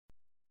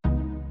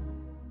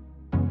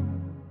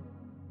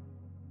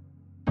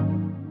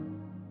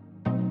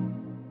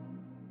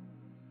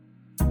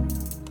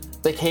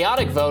The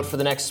chaotic vote for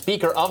the next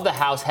Speaker of the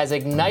House has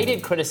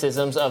ignited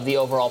criticisms of the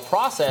overall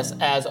process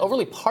as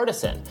overly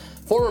partisan.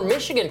 Former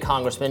Michigan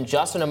Congressman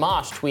Justin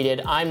Amash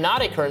tweeted, "I'm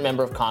not a current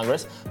member of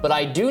Congress, but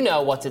I do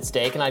know what's at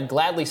stake, and I'd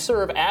gladly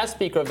serve as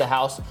Speaker of the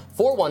House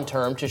for one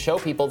term to show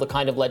people the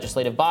kind of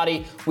legislative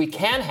body we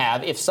can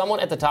have if someone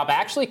at the top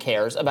actually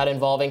cares about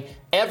involving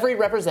every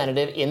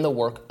representative in the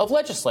work of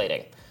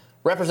legislating."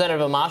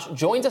 Representative Amash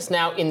joins us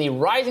now in the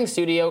Rising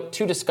studio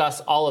to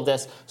discuss all of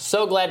this.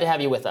 So glad to have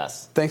you with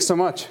us. Thanks so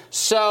much.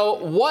 So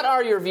what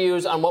are your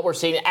views on what we're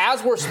seeing?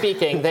 As we're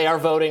speaking, they are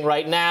voting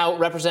right now.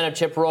 Representative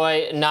Chip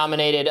Roy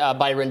nominated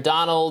Byron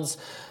Donalds.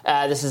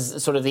 This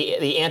is sort of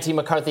the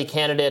anti-McCarthy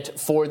candidate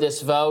for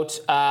this vote.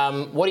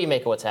 What do you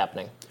make of what's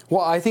happening?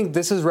 Well, I think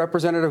this is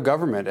representative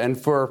government. And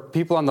for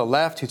people on the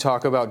left who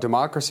talk about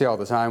democracy all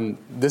the time,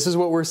 this is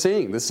what we're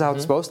seeing. This is how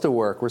it's supposed to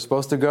work. We're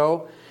supposed to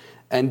go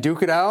and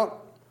duke it out,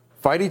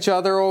 fight each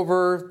other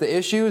over the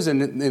issues,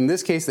 and in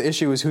this case, the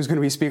issue is who's going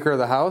to be Speaker of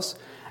the House,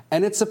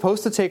 and it's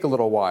supposed to take a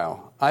little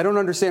while. I don't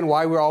understand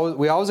why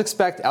we always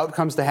expect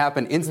outcomes to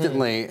happen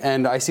instantly,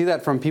 and I see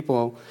that from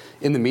people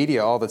in the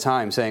media all the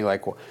time saying,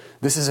 like, well,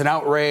 this is an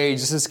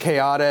outrage, this is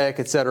chaotic,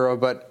 etc.,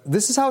 but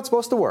this is how it's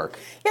supposed to work.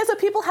 Yeah, so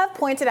people have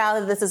pointed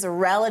out that this is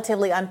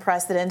relatively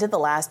unprecedented. The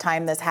last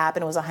time this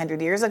happened was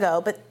 100 years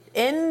ago, but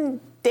in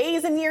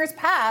days and years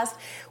past,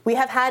 we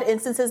have had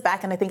instances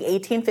back in, I think,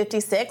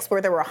 1856,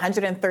 where there were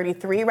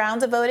 133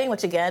 rounds of voting,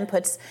 which again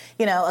puts,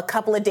 a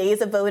couple of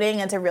days of voting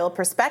into real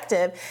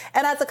perspective.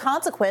 And as a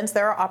consequence,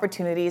 there are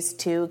opportunities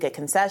to get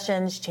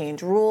concessions,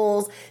 change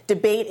rules,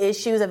 debate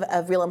issues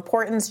of real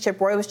importance.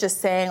 Chip Roy was just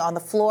saying on the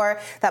floor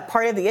that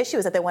part of the issue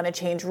is that they want to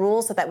change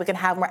rules so that we can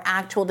have more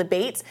actual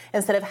debates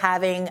instead of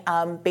having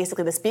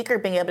basically the speaker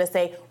being able to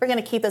say, we're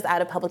going to keep this out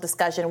of public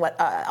discussion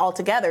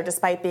altogether,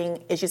 despite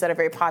being issues that are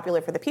very popular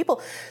for the people.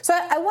 So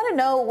I want to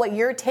know what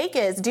your take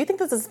is. Do you think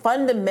this is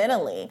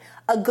fundamentally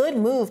a good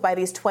move by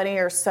these 20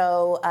 or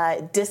so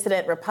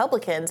dissident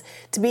Republicans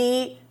to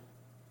be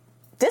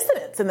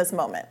dissidents in this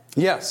moment?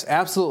 Yes,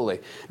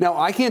 absolutely. Now,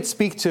 I can't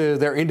speak to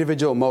their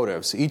individual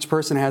motives. Each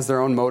person has their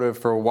own motive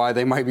for why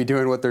they might be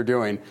doing what they're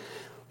doing.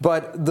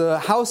 But the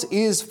House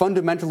is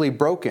fundamentally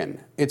broken.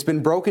 It's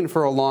been broken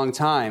for a long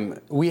time.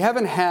 We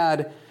haven't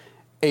had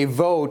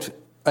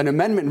an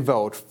amendment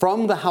vote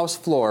from the House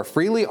floor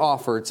freely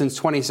offered since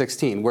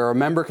 2016, where a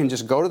member can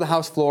just go to the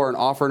House floor and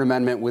offer an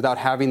amendment without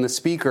having the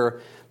Speaker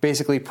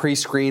basically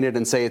pre-screen it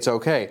and say it's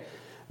okay.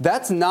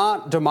 That's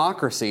not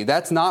democracy.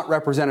 That's not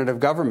representative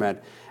government.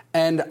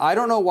 And I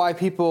don't know why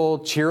people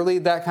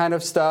cheerlead that kind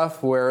of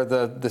stuff where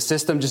the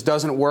system just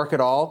doesn't work at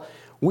all.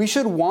 We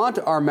should want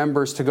our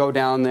members to go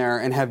down there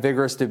and have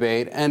vigorous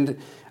debate, and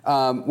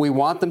we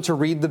want them to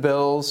read the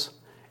bills.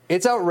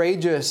 It's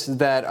outrageous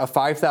that a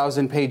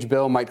 5,000-page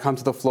bill might come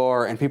to the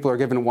floor and people are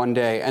given one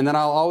day. And then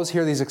I'll always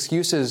hear these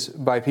excuses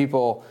by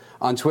people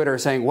on Twitter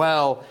saying,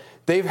 well,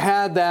 they've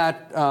had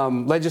that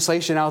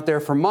legislation out there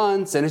for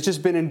months and it's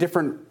just been in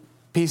different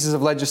pieces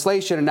of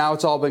legislation and now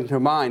it's all been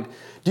combined.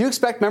 Do you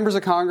expect members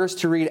of Congress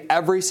to read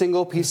every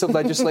single piece of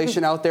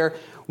legislation out there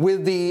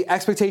with the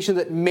expectation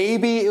that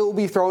maybe it will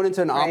be thrown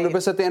into an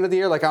omnibus at the end of the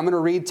year? Like, I'm going to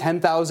read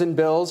 10,000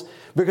 bills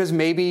because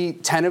maybe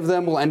 10 of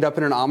them will end up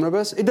in an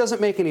omnibus? It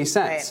doesn't make any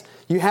sense. Right.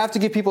 You have to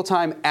give people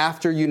time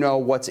after you know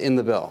what's in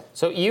the bill.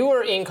 So you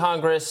were in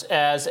Congress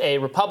as a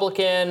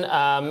Republican.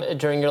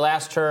 During your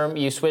last term,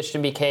 you switched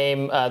and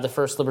became the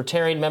first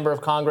Libertarian member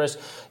of Congress.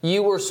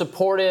 You were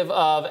supportive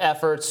of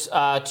efforts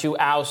to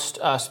oust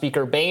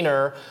Speaker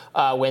Boehner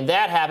when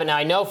that happened. Now,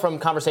 I know from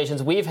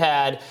conversations we've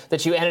had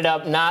that you ended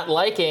up not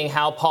liking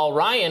how Paul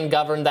Ryan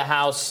governed the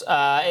House.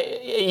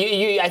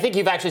 I think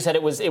you've actually said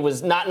it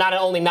was not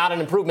only not an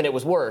improvement, it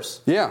was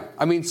worse. Yeah.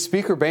 I mean,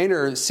 Speaker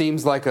Boehner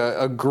seems like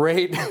a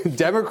great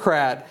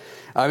Democrat,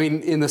 I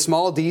mean, in the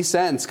small d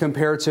sense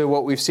compared to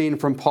what we've seen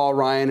from Paul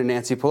Ryan and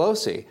Nancy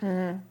Pelosi.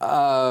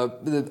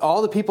 Mm-hmm.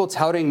 All the people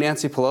touting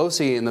Nancy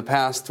Pelosi in the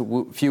past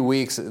few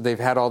weeks, they've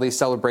had all these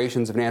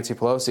celebrations of Nancy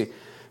Pelosi.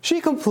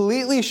 She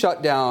completely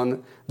shut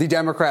down the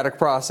democratic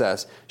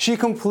process. She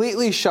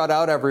completely shut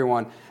out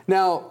everyone.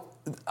 Now,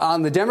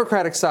 on the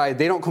Democratic side,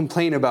 they don't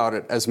complain about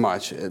it as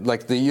much.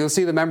 Like you'll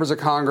see the members of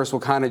Congress will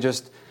kind of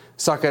just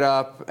suck it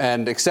up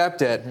and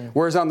accept it. Mm-hmm.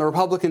 Whereas on the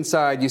Republican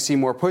side, you see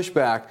more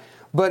pushback.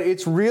 But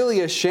it's really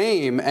a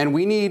shame, and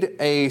we need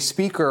a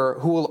speaker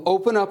who will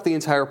open up the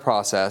entire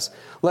process,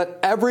 let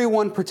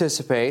everyone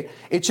participate.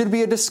 It should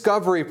be a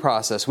discovery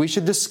process. We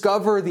should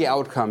discover the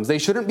outcomes. They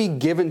shouldn't be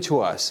given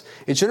to us.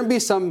 It shouldn't be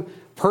some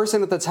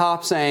person at the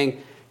top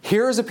saying,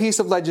 here's a piece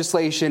of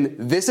legislation,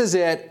 this is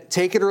it,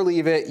 take it or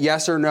leave it,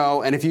 yes or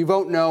no, and if you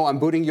vote no, I'm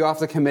booting you off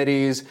the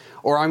committees,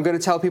 or I'm going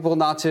to tell people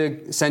not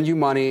to send you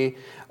money,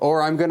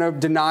 or I'm going to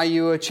deny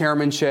you a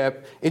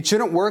chairmanship. It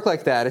shouldn't work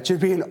like that. It should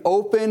be an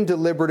open,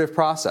 deliberative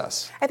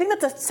process. I think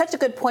that's such a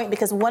good point,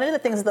 because one of the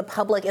things the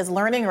public is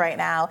learning right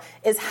now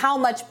is how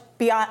much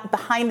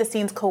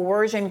behind-the-scenes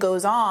coercion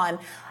goes on.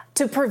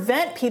 to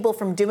prevent people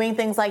from doing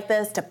things like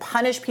this, to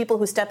punish people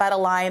who step out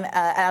of line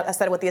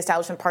outside of what the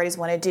establishment parties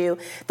want to do,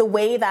 the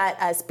way that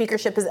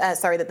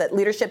that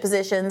leadership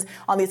positions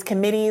on these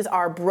committees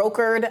are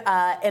brokered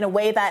in a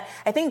way that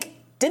I think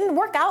didn't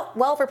work out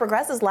well for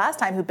progressives last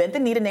time, who bent the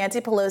knee to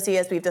Nancy Pelosi,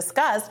 as we've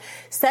discussed,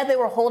 said they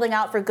were holding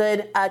out for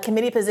good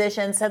committee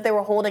positions, said they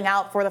were holding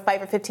out for the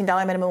fight for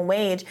 $15 minimum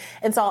wage,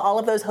 and saw all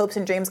of those hopes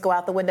and dreams go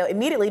out the window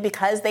immediately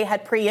because they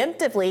had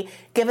preemptively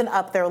given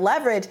up their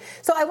leverage.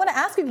 So I want to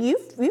ask you,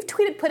 you've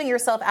tweeted putting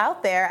yourself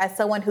out there as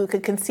someone who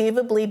could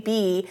conceivably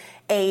be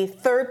a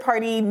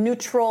third-party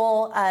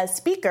neutral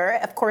speaker.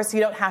 Of course, you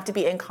don't have to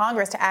be in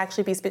Congress to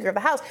actually be Speaker of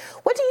the House.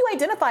 What do you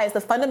identify as the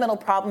fundamental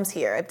problems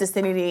here of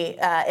disunity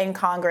in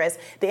Congress,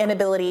 the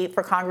inability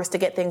for Congress to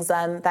get things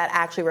done that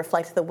actually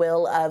reflect the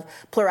will of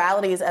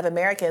pluralities of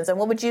Americans? And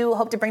what would you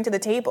hope to bring to the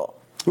table?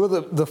 Well,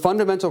 the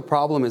fundamental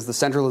problem is the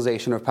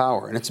centralization of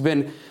power. And it's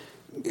been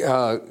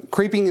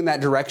creeping in that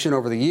direction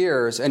over the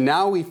years, and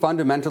now we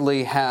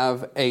fundamentally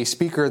have a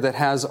speaker that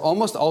has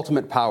almost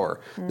ultimate power.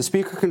 The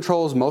speaker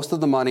controls most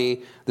of the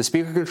money, the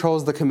speaker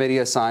controls the committee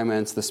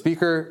assignments, the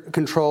speaker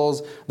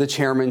controls the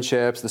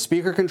chairmanships, the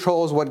speaker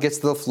controls what gets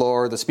to the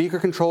floor, the speaker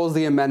controls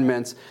the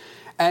amendments.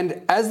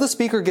 And as the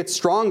speaker gets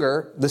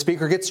stronger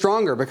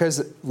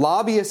because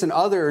lobbyists and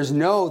others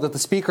know that the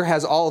speaker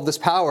has all of this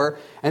power,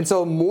 and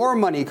so more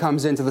money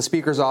comes into the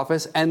speaker's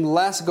office and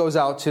less goes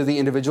out to the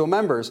individual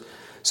members.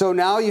 So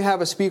now you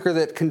have a speaker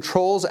that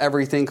controls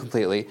everything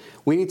completely.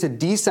 We need to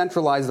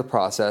decentralize the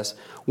process.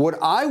 What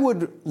I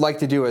would like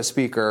to do as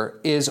speaker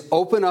is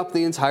open up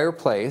the entire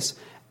place.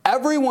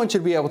 Everyone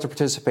should be able to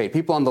participate.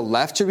 People on the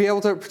left should be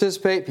able to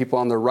participate. People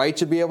on the right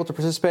should be able to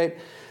participate.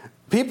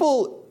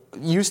 People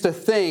used to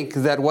think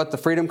that what the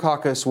Freedom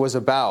Caucus was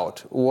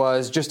about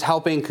was just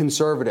helping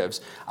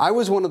conservatives. I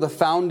was one of the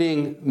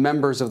founding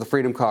members of the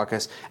Freedom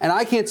Caucus, and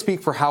I can't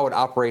speak for how it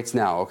operates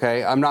now,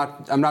 okay? I'm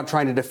not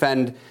trying to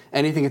defend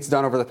anything it's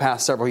done over the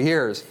past several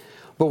years.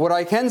 But what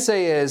I can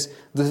say is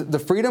the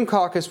Freedom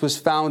Caucus was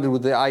founded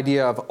with the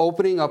idea of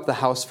opening up the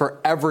House for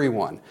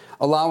everyone,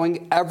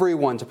 allowing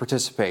everyone to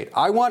participate.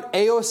 I want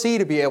AOC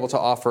to be able to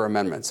offer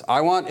amendments.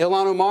 I want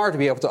Ilhan Omar to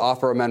be able to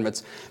offer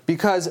amendments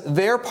because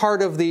they're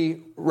part of the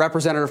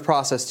representative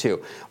process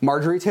too.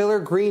 Marjorie Taylor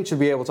Greene should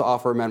be able to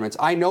offer amendments.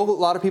 I know a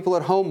lot of people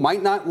at home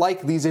might not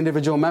like these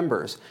individual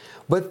members,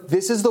 but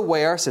this is the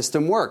way our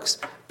system works.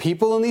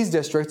 People in these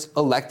districts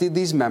elected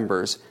these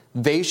members.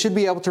 They should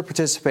be able to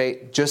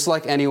participate just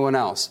like anyone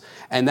else.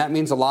 And that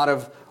means a lot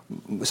of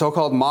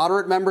so-called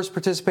moderate members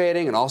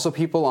participating and also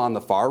people on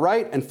the far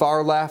right and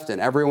far left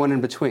and everyone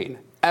in between.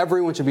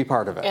 Everyone should be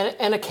part of it.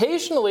 And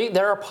occasionally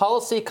there are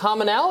policy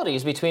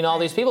commonalities between all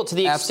these people to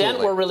the extent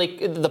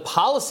the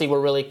policy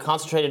we're really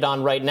concentrated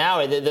on right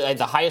now.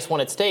 The highest one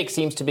at stake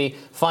seems to be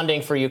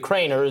funding for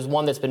Ukraine, or is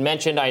one that's been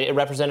mentioned.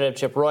 Representative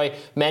Chip Roy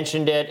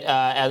mentioned it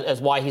as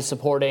why he's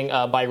supporting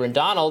Byron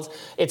Donalds.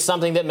 It's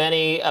something that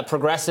many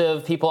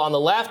progressive people on the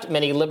left,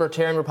 many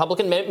libertarian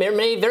Republicans,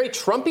 many very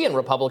Trumpian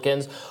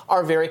Republicans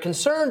are very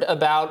concerned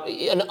about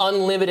an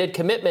unlimited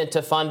commitment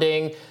to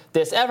funding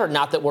this effort.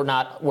 Not that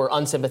we're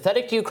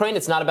unsympathetic to Ukraine.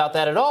 It's not about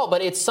that at all.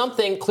 But it's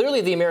something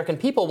clearly the American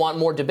people want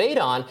more debate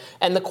on.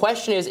 And the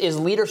question is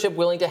leadership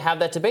willing to have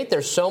that debate?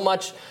 There's so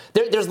much.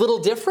 There's little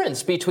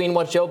difference between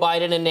what Joe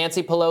Biden and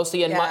Nancy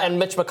Pelosi and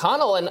Mitch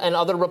McConnell and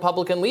other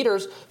Republican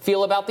leaders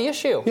feel about the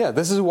issue. Yeah,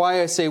 this is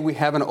why I say we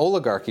have an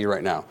oligarchy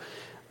right now.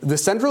 The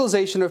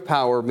centralization of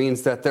power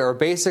means that there are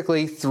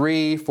basically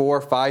 3,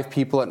 4, 5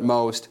 people at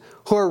most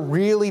who are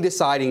really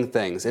deciding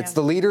things. It's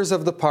the leaders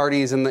of the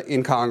parties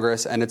in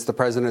Congress, and it's the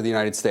President of the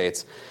United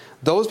States.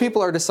 Those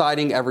people are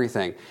deciding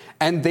everything.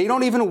 And they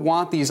don't even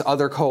want these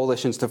other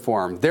coalitions to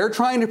form. They're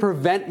trying to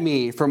prevent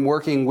me from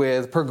working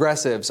with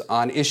progressives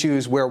on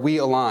issues where we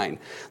align.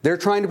 They're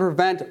trying to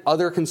prevent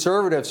other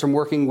conservatives from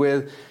working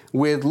with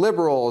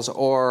liberals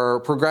or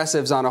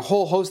progressives on a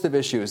whole host of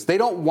issues. They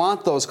don't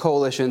want those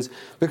coalitions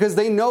because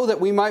they know that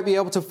we might be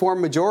able to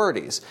form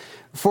majorities.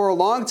 For a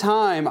long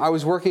time, I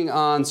was working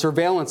on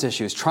surveillance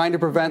issues, trying to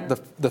prevent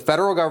the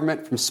federal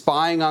government from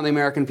spying on the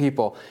American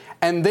people.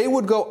 And they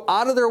would go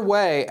out of their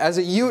way as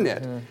a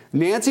unit.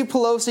 Nancy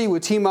Pelosi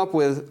would team up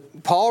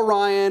with Paul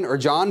Ryan or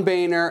John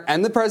Boehner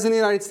and the President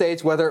of the United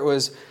States, whether it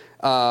was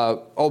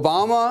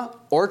Obama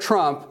or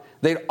Trump.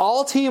 They'd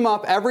all team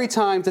up every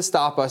time to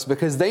stop us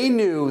because they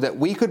knew that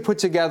we could put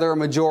together a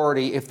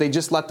majority if they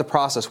just let the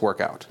process work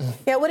out.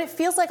 Yeah, what it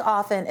feels like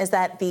often is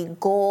that the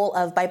goal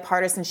of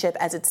bipartisanship,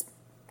 as it's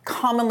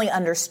commonly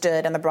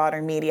understood in the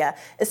broader media,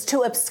 is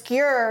to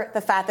obscure the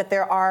fact that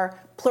there are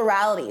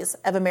pluralities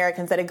of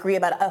Americans that agree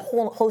about a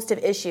whole host of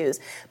issues.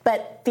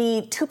 But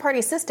the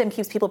two-party system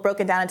keeps people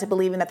broken down into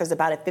believing that there's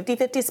about a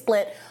 50-50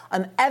 split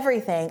on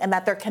everything and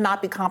that there cannot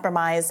be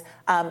compromise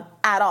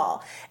at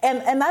all.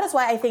 And that is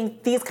why I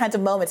think these kinds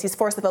of moments, these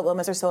force the vote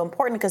moments, are so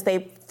important, because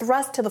they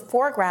thrust to the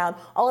foreground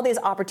all of these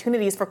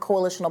opportunities for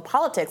coalitional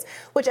politics,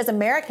 which as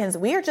Americans,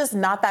 we are just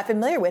not that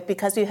familiar with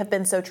because we have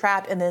been so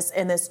trapped in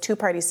this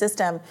two-party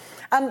system.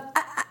 I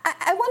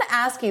want to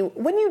ask you,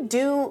 when you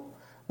do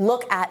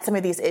look at some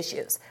of these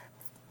issues,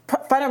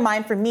 front of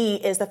mind for me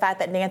is the fact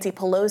that Nancy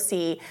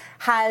Pelosi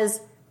has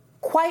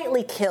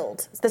quietly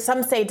killed,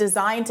 some say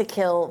designed to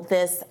kill,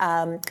 this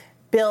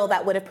bill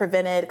that would have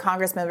prevented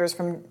Congress members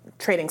from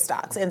trading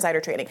stocks, insider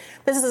trading.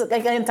 This is,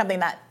 again, something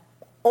that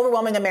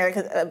overwhelming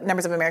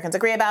numbers of Americans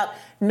agree about.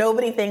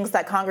 Nobody thinks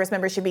that Congress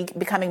members should be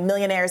becoming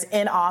millionaires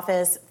in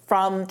office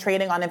from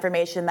trading on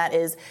information that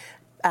is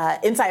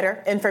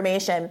insider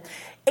information.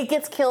 It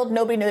gets killed.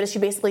 Nobody noticed. She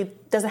basically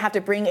doesn't have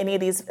to bring any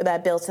of these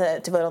bills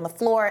to vote on the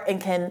floor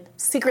and can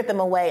secret them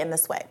away in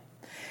this way.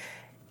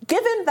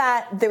 Given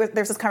that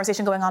there's this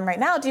conversation going on right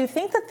now, do you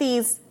think that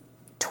these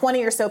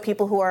 20 or so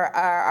people who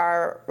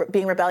are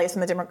being rebellious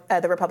from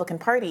the Republican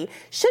Party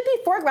should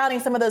be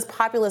foregrounding some of those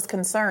populist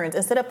concerns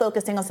instead of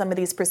focusing on some of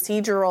these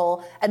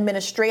procedural,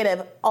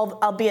 administrative,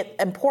 albeit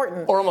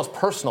important, or almost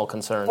personal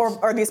concerns,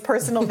 or these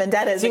personal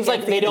vendettas? Seems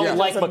like they don't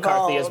like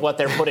McCarthy is what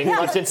they're putting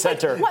front and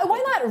center.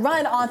 Why not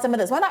run on some of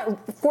this? Why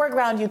not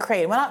foreground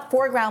Ukraine? Why not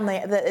foreground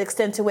the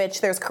extent to which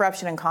there's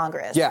corruption in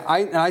Congress? Yeah,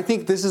 I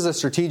think this is a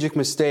strategic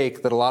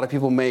mistake that a lot of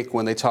people make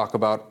when they talk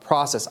about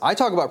process. I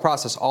talk about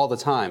process all the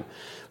time.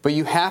 But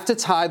you have to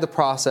tie the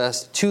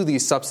process to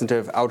these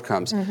substantive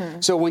outcomes. Mm-hmm.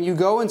 So when you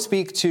go and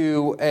speak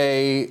to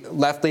a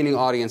left-leaning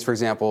audience, for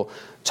example,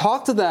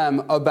 talk to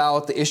them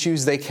about the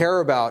issues they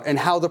care about and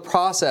how the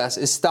process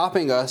is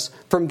stopping us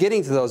from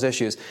getting to those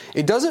issues.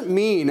 It doesn't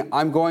mean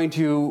I'm going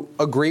to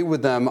agree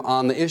with them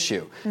on the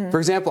issue. Mm-hmm. For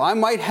example, I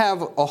might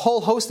have a whole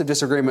host of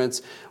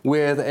disagreements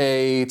with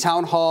a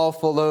town hall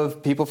full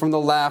of people from the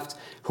left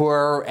who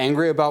are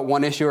angry about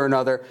one issue or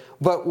another.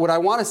 But what I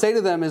want to say to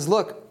them is,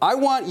 look, I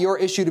want your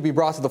issue to be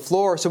brought to the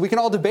floor so we can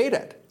all debate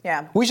it.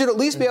 Yeah. We should at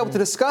least be able to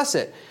discuss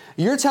it.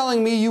 You're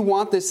telling me you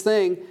want this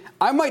thing.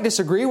 I might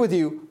disagree with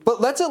you,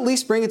 but let's at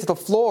least bring it to the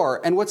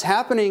floor. And what's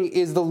happening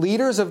is the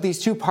leaders of these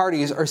two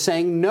parties are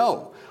saying,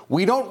 no,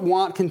 we don't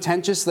want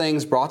contentious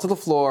things brought to the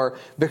floor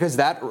because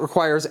that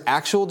requires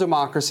actual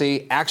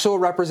democracy, actual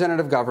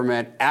representative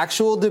government,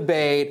 actual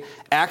debate,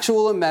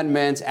 actual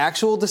amendments,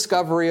 actual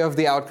discovery of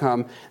the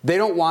outcome. They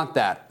don't want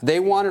that. They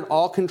want it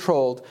all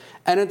controlled.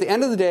 And at the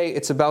end of the day,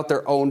 it's about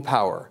their own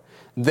power.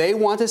 They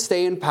want to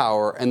stay in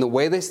power, and the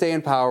way they stay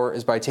in power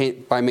is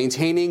by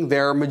maintaining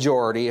their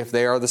majority if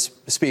they are the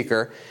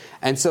speaker.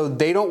 And so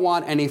they don't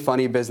want any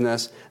funny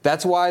business.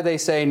 That's why they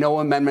say no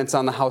amendments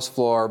on the House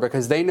floor,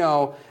 because they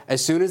know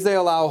as soon as they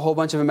allow a whole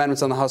bunch of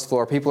amendments on the House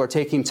floor, people are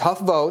taking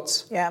tough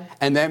votes,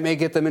 and that may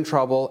get them in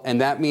trouble.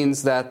 And that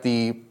means that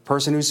the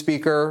person who's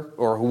speaker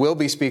or who will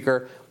be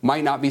speaker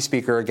might not be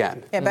speaker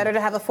again. Yeah, better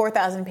to have a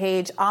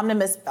 4,000-page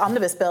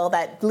omnibus bill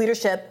that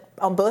leadership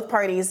on both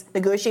parties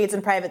negotiates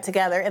in private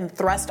together and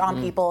thrust on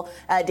people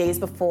days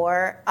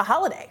before a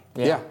holiday.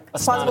 Yeah.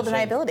 Plausible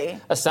deniability.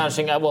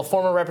 Astonishing. Well,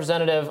 former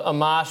Representative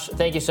Amash,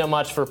 thank you so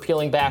much for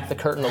peeling back the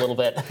curtain a little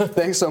bit.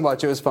 Thanks so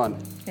much. It was fun.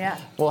 Yeah.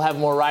 We'll have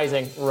more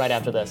Rising right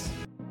after this.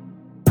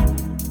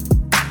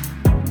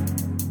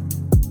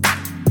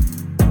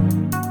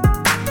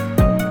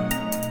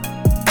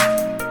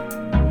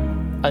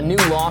 A new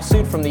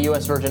lawsuit from the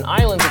U.S. Virgin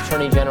Islands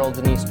Attorney General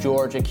Denise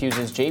George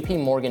accuses J.P.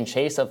 Morgan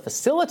Chase of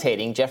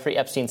facilitating Jeffrey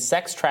Epstein's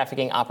sex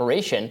trafficking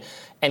operation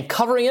and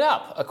covering it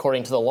up,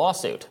 according to the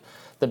lawsuit.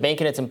 The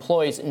bank and its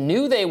employees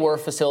knew they were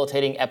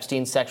facilitating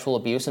Epstein's sexual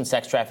abuse and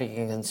sex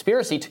trafficking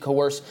conspiracy to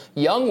coerce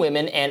young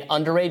women and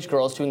underage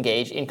girls to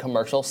engage in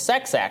commercial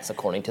sex acts,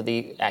 according to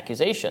the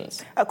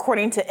accusations.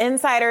 According to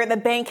Insider, the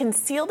bank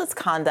concealed its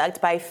conduct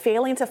by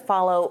failing to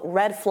follow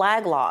red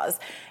flag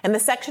laws. And the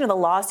section of the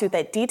lawsuit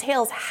that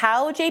details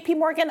how J.P.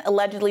 Morgan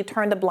allegedly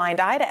turned a blind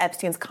eye to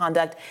Epstein's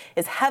conduct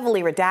is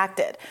heavily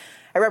redacted.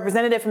 A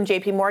representative from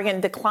J.P.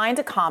 Morgan declined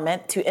to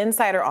comment to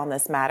Insider on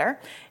this matter.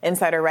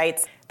 Insider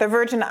writes, the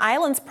Virgin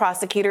Islands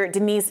prosecutor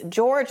Denise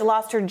George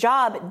lost her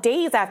job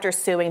days after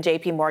suing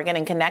J.P. Morgan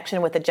in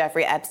connection with the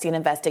Jeffrey Epstein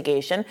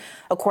investigation.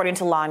 According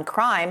to Law and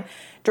Crime,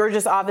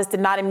 George's office did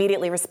not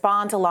immediately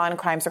respond to Law and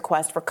Crime's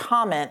request for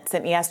comment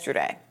sent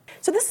yesterday.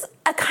 So this is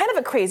a kind of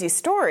a crazy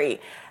story.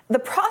 The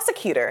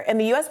prosecutor in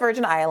the U.S.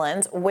 Virgin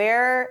Islands,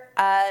 where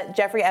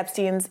Jeffrey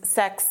Epstein's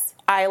sex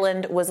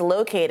island was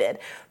located,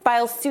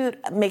 files suit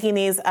making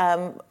these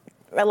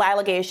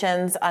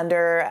allegations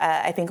under,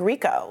 I think,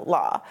 RICO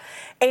law.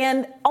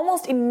 And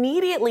almost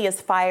immediately is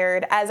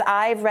fired. As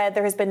I've read,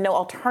 there has been no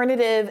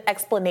alternative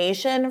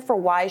explanation for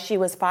why she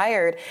was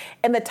fired.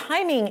 And the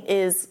timing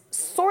is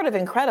sort of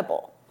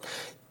incredible.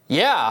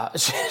 Yeah,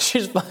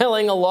 she's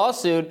filing a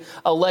lawsuit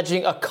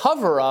alleging a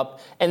cover-up,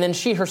 and then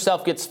she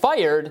herself gets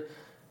fired.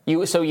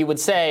 So you would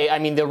say, I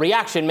mean, the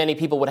reaction many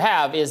people would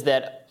have is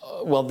that,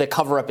 well, the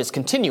cover-up is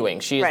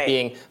continuing. She is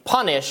being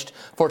punished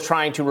for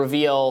trying to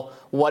reveal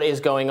what is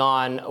going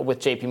on with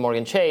J.P.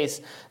 Morgan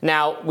Chase.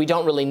 Now, we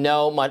don't really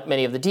know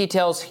many of the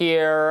details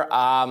here.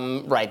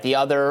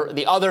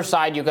 The other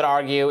side, you could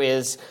argue,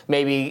 is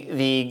maybe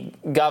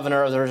the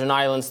governor of the Virgin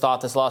Islands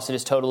thought this lawsuit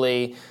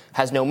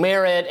has no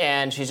merit,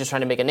 and she's just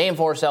trying to make a name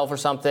for herself or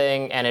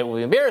something, and it will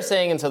be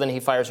embarrassing, and so then he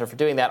fires her for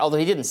doing that, although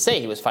he didn't say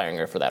he was firing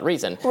her for that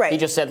reason. Right. He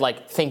just said,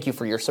 thank you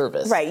for your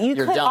service. Right. You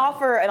You're could done.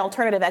 offer an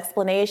alternative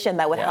explanation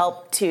that would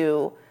help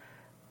to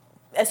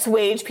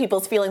assuage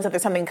people's feelings that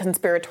there's something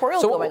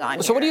conspiratorial going on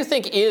here. So what do you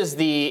think is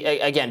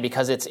again,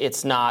 because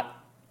it's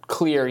not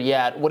clear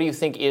yet, what do you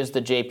think is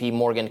the JP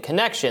Morgan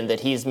connection, that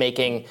he's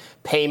making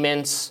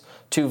payments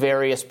to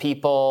various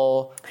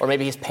people, or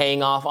maybe he's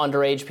paying off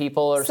underage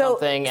people or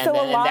something, and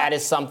that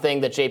is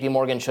something that JP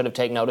Morgan should have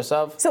taken notice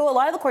of? So a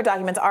lot of the court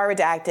documents are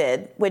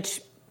redacted,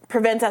 which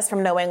prevents us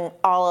from knowing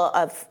all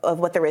of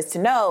what there is to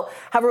know.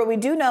 However, what we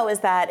do know is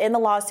that in the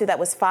lawsuit that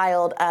was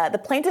filed, the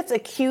plaintiffs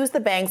accused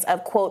the banks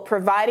of, quote,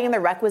 providing the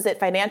requisite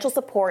financial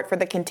support for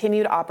the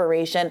continued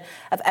operation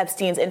of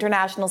Epstein's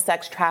international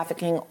sex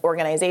trafficking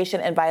organization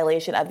in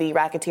violation of the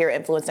Racketeer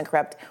Influenced and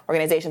Corrupt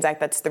Organizations Act,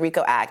 that's the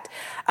RICO Act,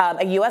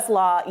 a U.S.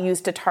 law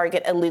used to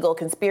target illegal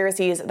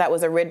conspiracies that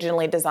was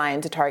originally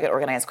designed to target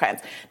organized crimes.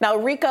 Now,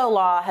 RICO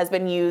law has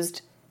been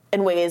used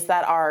in ways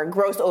that are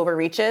gross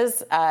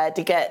overreaches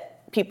to get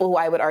people who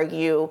I would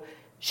argue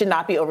should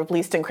not be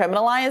over-policed and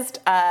criminalized.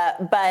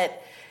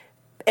 But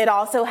it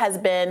also has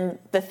been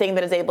the thing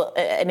that has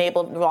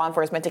enabled law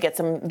enforcement to get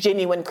some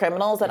genuine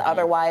criminals that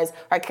otherwise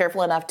are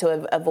careful enough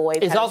to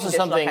avoid It's also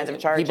something kinds of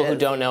charges. People who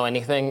don't know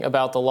anything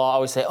about the law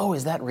always say, oh,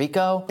 is that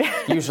RICO?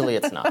 Usually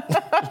it's not.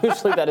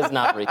 Usually that is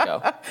not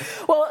RICO.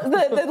 Well,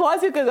 the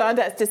lawsuit goes on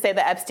to say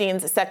that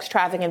Epstein's sex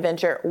trafficking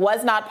venture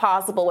was not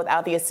possible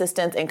without the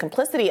assistance and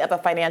complicity of a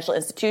financial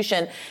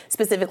institution,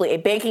 specifically a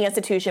banking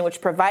institution,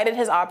 which provided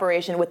his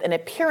operation with an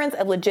appearance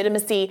of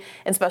legitimacy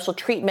and special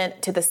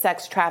treatment to the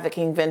sex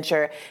trafficking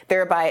venture,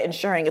 thereby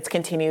ensuring its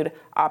continued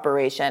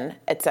operation,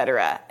 et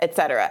cetera, et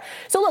cetera.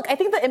 So look, I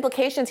think the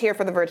implications here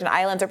for the Virgin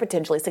Islands are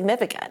potentially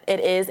significant.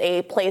 It is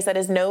a place that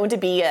is known to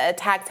be a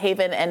tax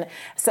haven and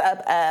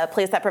a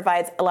place that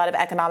provides a lot of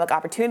economic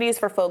opportunities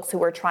for folks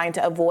who are trying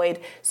to avoid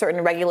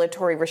certain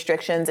regulatory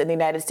restrictions in the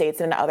United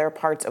States and in other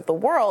parts of the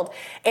world,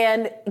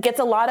 and gets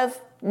a lot of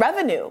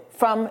revenue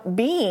from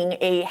being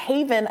a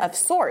haven of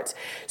sorts.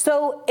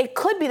 So it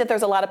could be that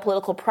there's a lot of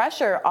political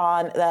pressure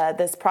on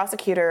this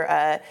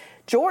prosecutor,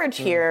 George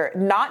here,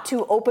 not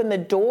to open the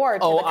door to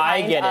the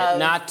kind I get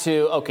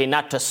it.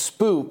 Not to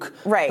spook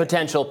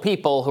potential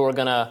people who are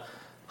going to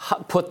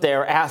put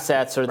their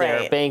assets or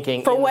their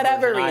banking for in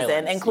whatever the Virgin reason,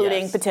 Islands.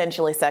 including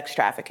potentially sex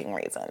trafficking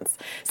reasons.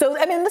 So,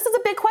 I mean, this is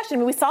a big question. I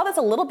mean, we saw this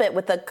a little bit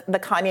with the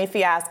Kanye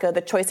fiasco, the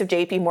choice of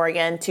JP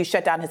Morgan to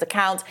shut down his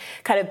account,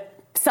 kind of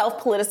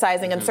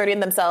self-politicizing, inserting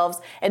themselves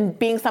and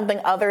being something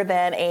other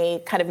than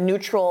a kind of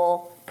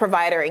neutral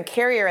provider and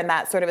carrier in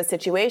that sort of a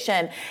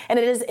situation. And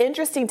it is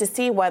interesting to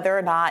see whether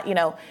or not,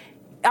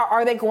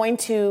 are they going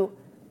to,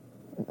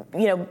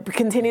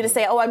 continue to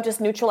say, oh, I'm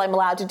just neutral, I'm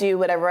allowed to do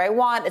whatever I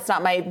want, it's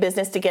not my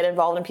business to get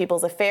involved in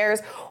people's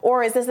affairs?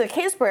 Or is this a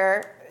case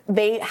where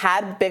they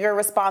had bigger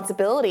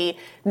responsibility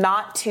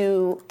not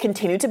to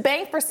continue to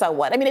bank for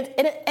someone? I mean,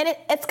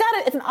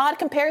 it's an odd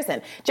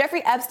comparison.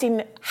 Jeffrey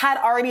Epstein had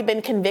already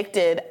been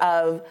convicted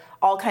of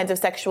all kinds of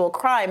sexual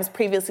crimes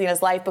previously in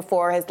his life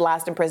before his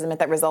last imprisonment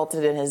that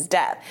resulted in his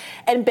death.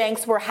 And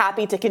banks were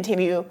happy to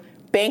continue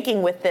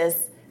banking with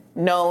this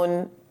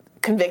known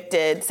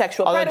convicted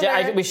sexual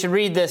predator. We should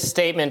read this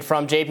statement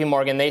from JP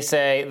Morgan. They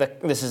say,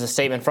 this is a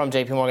statement from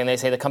JP Morgan. They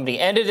say the company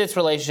ended its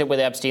relationship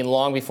with Epstein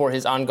long before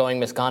his ongoing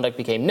misconduct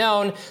became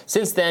known.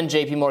 Since then,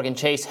 JP Morgan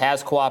Chase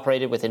has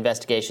cooperated with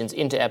investigations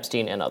into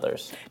Epstein and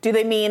others. Do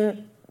they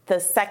mean the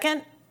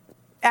second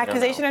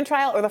accusation and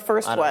trial, or the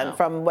first one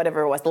from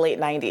whatever it was, the late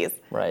 90s?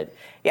 Right.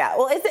 Yeah,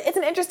 well, it's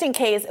an interesting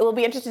case. It will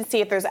be interesting to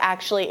see if there's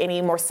actually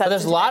any more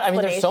substantive But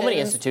there's there's so many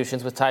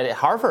institutions with tied to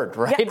Harvard,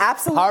 right? Yeah,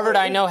 absolutely. Harvard,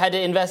 I know, had to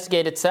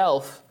investigate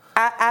itself.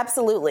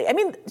 Absolutely. I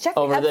mean,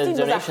 Jeffrey Epstein was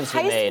a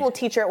high school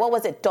teacher. What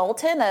was it,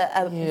 Dalton?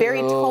 A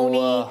very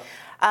Tony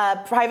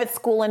private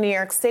school in New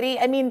York City.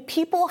 I mean,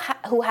 people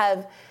who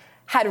have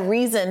had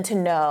reason to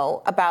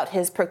know about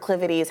his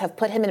proclivities have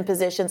put him in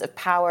positions of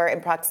power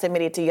and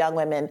proximity to young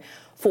women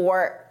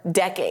for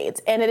decades.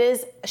 And it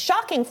is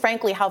shocking,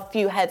 frankly, how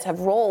few heads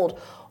have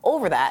rolled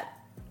over that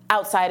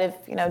outside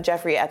of,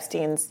 Jeffrey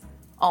Epstein's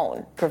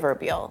own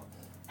proverbial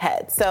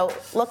head. So,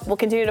 look, we'll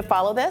continue to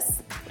follow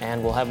this.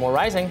 And we'll have more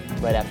Rising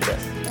right after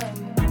this.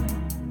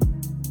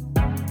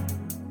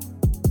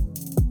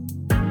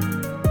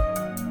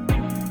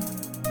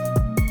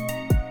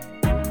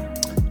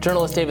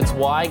 Journalist David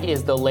Zweig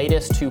is the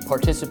latest to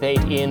participate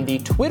in the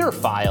Twitter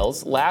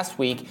files. Last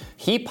week,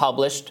 he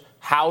published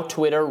how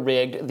Twitter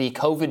rigged the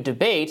COVID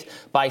debate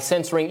by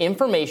censoring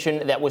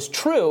information that was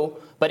true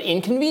but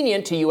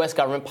inconvenient to U.S.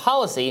 government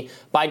policy,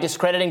 by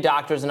discrediting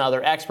doctors and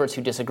other experts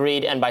who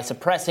disagreed, and by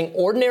suppressing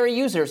ordinary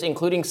users,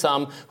 including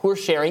some who are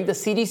sharing the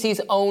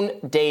CDC's own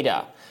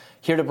data.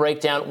 Here to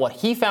break down what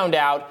he found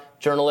out,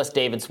 journalist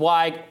David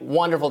Zweig.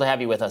 Wonderful to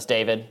have you with us,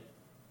 David.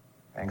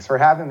 Thanks for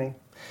having me.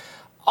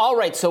 All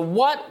right, so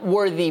what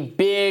were the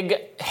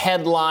big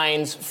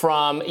headlines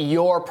from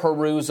your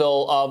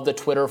perusal of the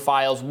Twitter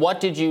files? What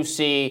did you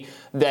see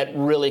that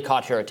really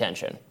caught your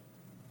attention?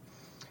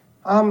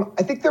 I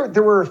think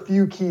there were a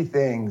few key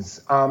things.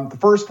 The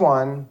first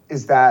one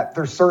is that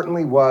there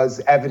certainly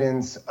was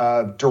evidence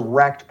of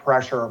direct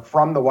pressure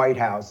from the White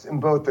House in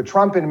both the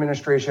Trump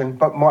administration,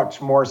 but much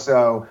more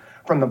so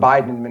from the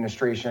Biden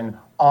administration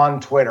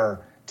on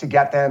Twitter to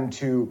get them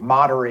to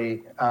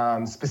moderate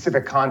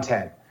specific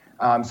content.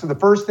 So the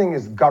first thing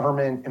is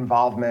government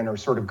involvement or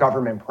sort of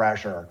government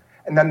pressure.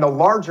 And then the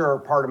larger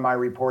part of my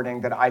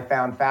reporting that I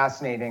found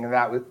fascinating and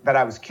that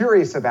I was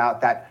curious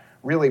about, that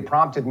really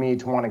prompted me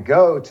to want to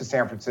go to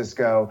San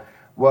Francisco,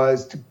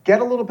 was to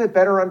get a little bit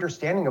better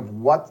understanding of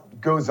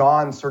what goes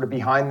on sort of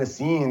behind the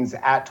scenes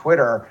at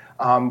Twitter.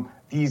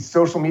 These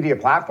social media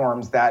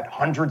platforms that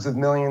hundreds of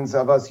millions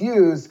of us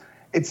use,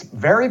 it's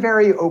very,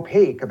 very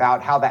opaque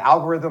about how the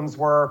algorithms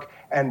work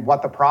and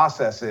what the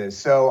process is.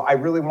 So I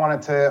really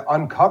wanted to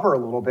uncover a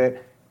little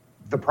bit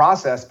the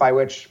process by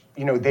which,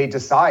 they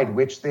decide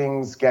which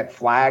things get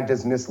flagged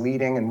as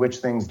misleading and which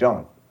things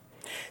don't.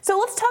 So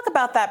let's talk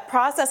about that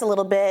process a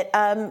little bit.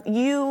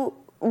 You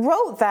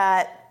wrote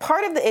that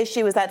part of the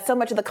issue is that so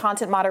much of the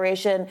content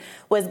moderation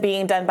was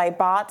being done by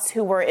bots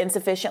who were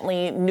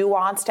insufficiently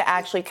nuanced to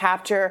actually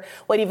capture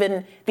what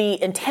even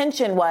the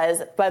intention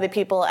was by the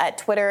people at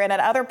Twitter. And at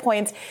other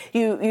points,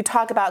 you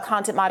talk about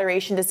content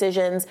moderation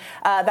decisions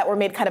that were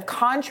made kind of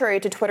contrary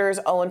to Twitter's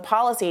own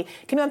policy.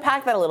 Can you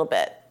unpack that a little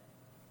bit?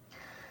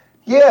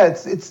 Yeah,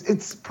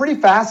 it's pretty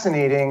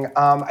fascinating.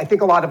 I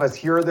think a lot of us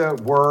hear the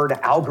word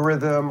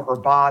algorithm or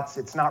bots.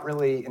 It's not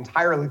really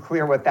entirely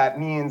clear what that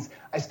means.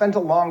 I spent a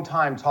long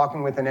time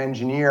talking with an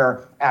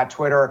engineer at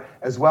Twitter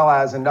as well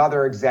as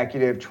another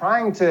executive,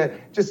 trying to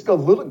just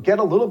get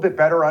a little bit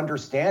better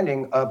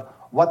understanding of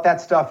what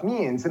that stuff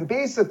means. And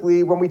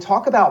basically, when we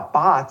talk about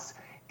bots,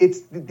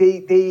 it's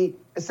they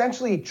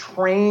essentially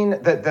train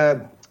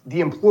the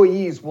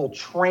employees will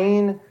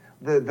train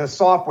the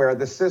software,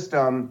 the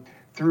system,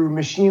 through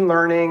machine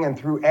learning and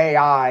through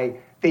AI.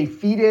 They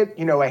feed it,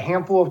 a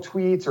handful of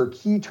tweets or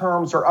key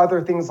terms or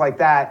other things like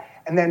that.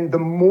 And then the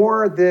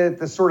more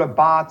the sort of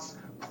bots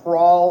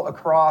crawl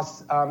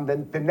across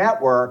the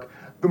network,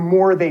 the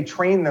more they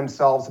train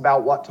themselves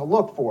about what to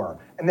look for.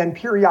 And then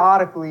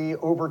periodically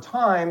over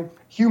time,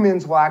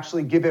 humans will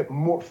actually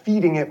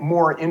feeding it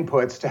more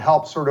inputs to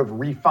help sort of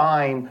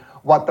refine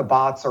what the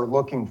bots are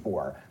looking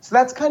for. So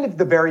that's kind of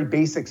the very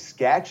basic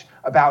sketch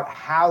about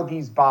how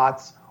these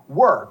bots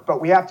work. But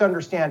we have to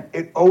understand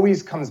it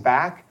always comes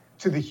back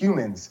to the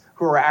humans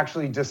who are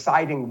actually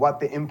deciding what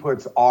the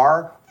inputs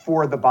are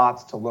for the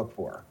bots to look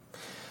for.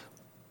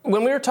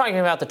 When we were talking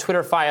about the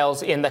Twitter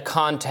files in the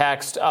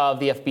context of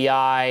the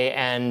FBI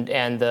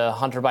and the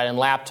Hunter Biden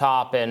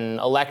laptop and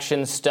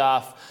election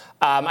stuff,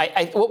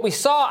 what we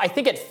saw, I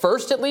think at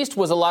first at least,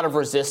 was a lot of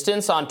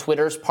resistance on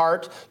Twitter's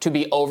part to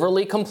be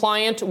overly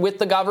compliant with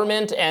the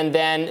government, and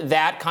then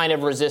that kind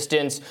of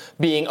resistance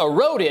being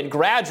eroded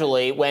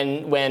gradually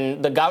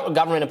when the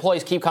government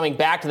employees keep coming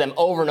back to them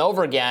over and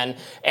over again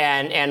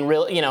and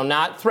really,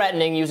 not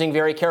threatening, using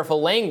very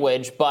careful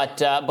language,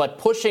 but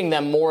pushing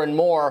them more and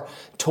more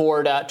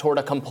toward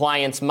a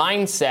compliance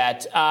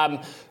mindset.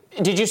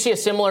 Did you see a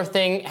similar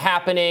thing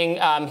happening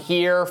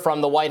here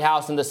from the White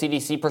House and the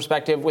CDC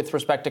perspective with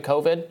respect to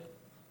COVID?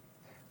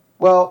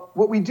 Well,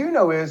 what we do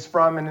know is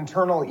from an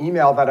internal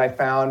email that I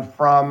found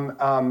from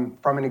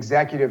an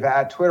executive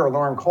at Twitter,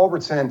 Lauren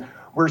Culbertson,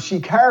 where she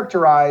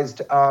characterized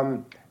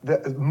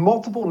the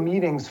multiple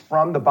meetings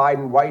from the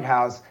Biden White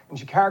House, and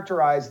she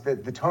characterized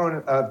the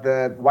tone of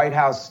the White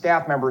House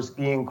staff members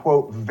being,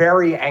 quote,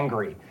 very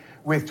angry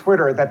with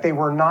Twitter, that they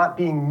were not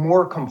being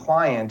more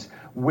compliant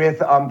with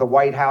the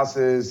White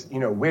House's,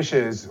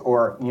 wishes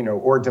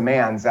or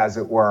demands, as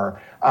it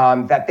were,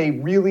 that they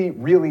really,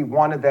 really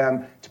wanted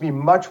them to be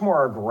much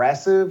more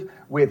aggressive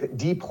with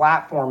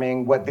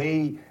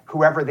deplatforming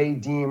whoever they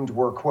deemed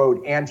were,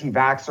 quote,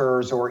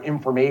 anti-vaxxers or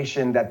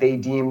information that they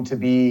deemed to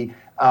be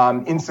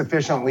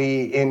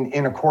insufficiently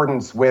in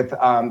accordance with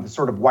the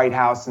sort of White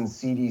House and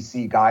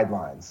CDC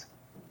guidelines.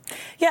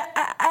 Yeah,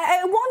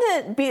 I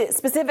want to be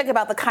specific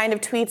about the kind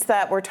of tweets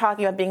that we're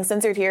talking about being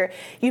censored here.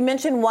 You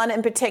mentioned one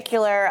in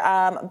particular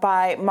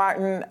by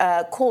Martin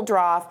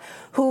Kulldorff,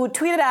 who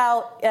tweeted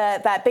out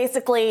that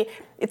basically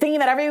thinking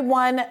that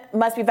everyone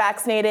must be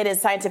vaccinated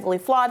is scientifically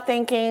flawed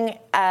thinking,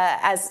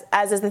 as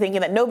is the thinking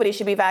that nobody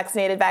should be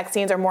vaccinated.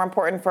 Vaccines are more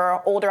important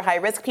for older,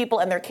 high-risk people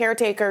and their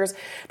caretakers.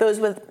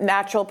 Those with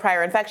natural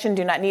prior infection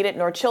do not need it,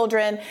 nor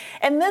children.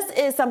 And this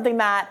is something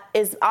that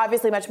is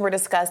obviously much more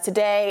discussed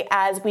today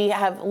as we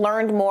have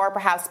learned more,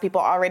 perhaps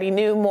people already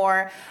knew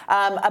more,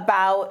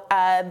 about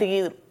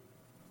the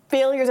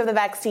failures of the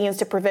vaccines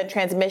to prevent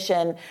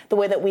transmission the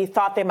way that we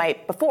thought they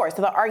might before.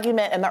 So the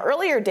argument in the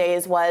earlier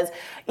days was,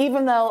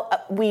 even though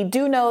we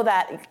do know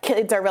that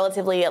kids are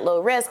relatively at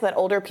low risk, that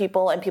older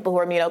people and people who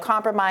are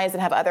immunocompromised and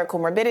have other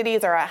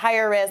comorbidities are at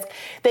higher risk,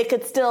 they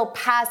could still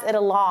pass it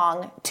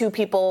along to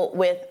people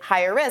with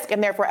higher risk,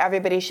 and therefore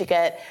everybody should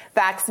get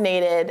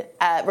vaccinated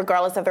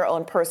regardless of their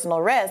own personal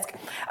risk.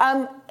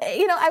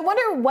 I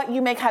wonder what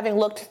you make, having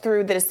looked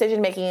through the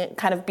decision-making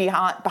kind of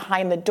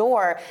behind the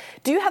door.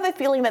 Do you have a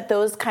feeling that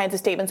those kinds of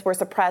statements were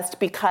suppressed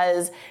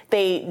because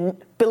they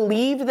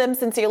believed them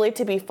sincerely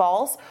to be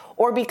false,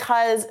 or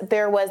because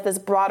there was this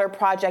broader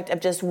project of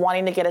just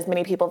wanting to get as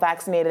many people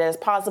vaccinated as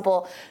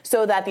possible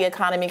so that the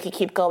economy could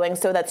keep going,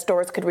 so that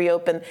stores could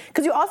reopen?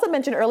 Because you also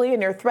mentioned earlier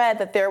in your thread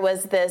that there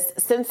was this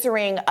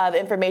censoring of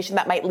information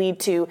that might lead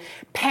to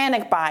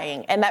panic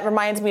buying. And that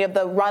reminds me of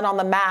the run on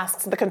the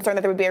masks, the concern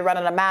that there would be a run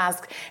on a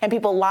mask, and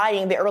people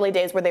lying, the early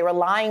days where they were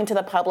lying to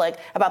the public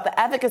about the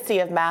efficacy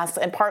of masks,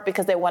 in part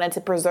because they wanted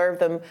to preserve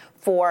them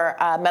for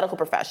medical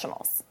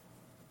professionals.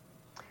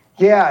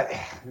 Yeah,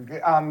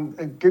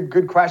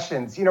 good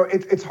questions.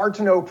 It's hard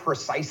to know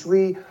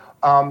precisely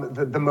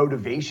the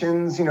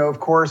motivations, of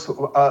course,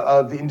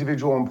 of the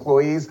individual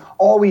employees.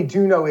 All we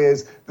do know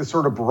is the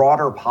sort of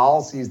broader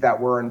policies that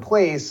were in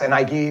place. And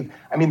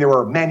there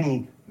were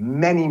many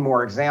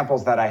more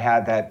examples that I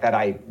had that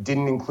I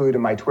didn't include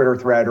in my Twitter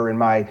thread or in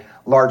my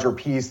larger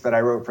piece that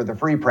I wrote for the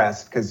Free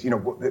Press, because,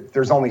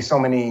 there's only so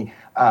many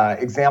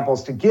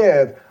examples to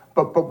give.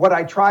 But what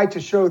I tried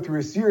to show through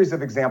a series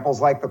of examples,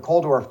 like the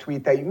Koldorf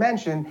tweet that you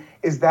mentioned,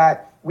 is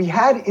that we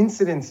had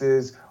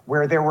incidences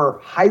where there were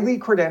highly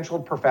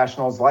credentialed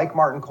professionals like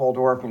Martin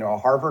Koldorf, a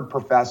Harvard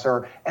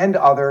professor, and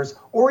others,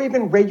 or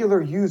even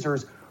regular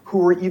users who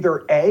were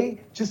either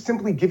A, just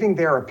simply giving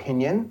their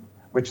opinion,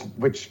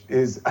 which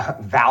is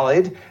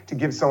valid to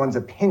give someone's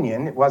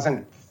opinion. It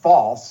wasn't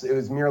false. It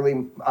was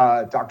merely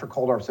Dr.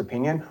 Koldorf's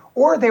opinion.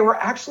 Or they were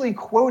actually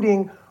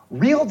quoting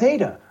real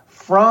data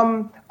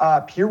from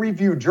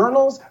peer-reviewed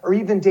journals or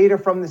even data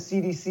from the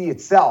CDC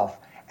itself.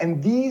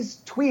 And these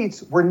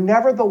tweets were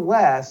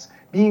nevertheless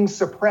being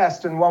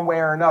suppressed in one way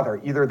or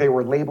another. Either they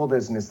were labeled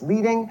as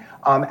misleading.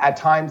 At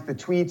times, the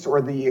tweets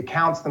or the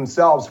accounts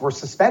themselves were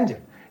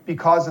suspended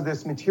because of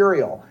this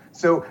material.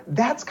 So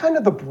that's kind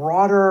of the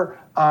broader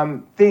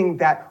thing,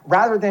 that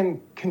rather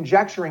than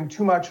conjecturing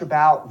too much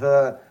about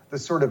the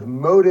sort of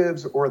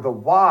motives or the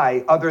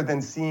why, other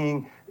than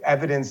seeing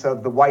evidence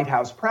of the White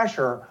House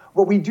pressure,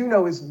 what we do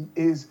know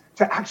is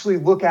to actually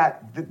look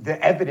at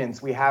the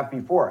evidence we have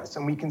before us.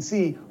 And we can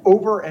see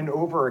over and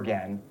over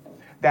again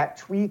that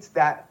tweets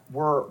that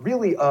were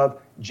really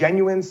of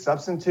genuine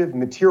substantive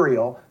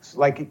material,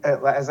 like,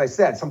 as I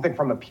said, something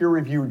from a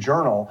peer-reviewed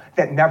journal,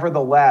 that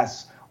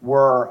nevertheless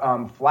were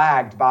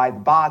flagged by the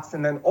bots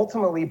and then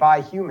ultimately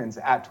by humans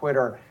at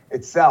Twitter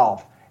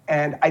itself.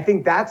 And I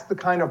think that's the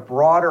kind of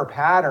broader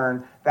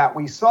pattern that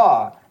we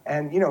saw.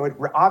 And, it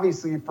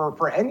obviously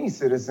for any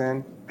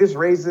citizen, this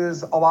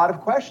raises a lot of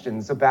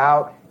questions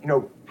about,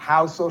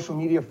 how social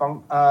media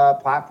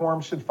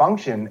platforms should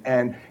function,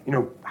 and,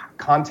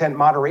 content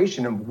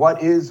moderation, and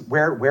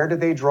where do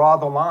they draw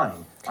the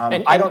line?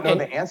 I don't know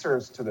the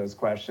answers to those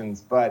questions,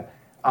 but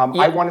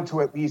I wanted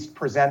to at least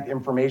present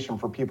information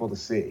for people to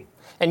see.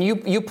 And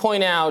you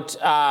point out,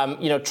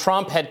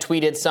 Trump had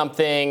tweeted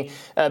something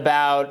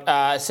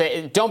about,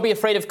 say, don't be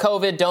afraid of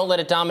COVID, don't let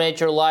it dominate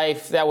your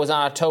life. That was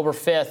on October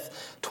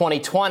 5th.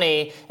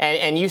 2020,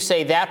 and you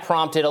say that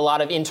prompted a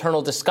lot of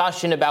internal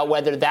discussion about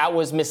whether that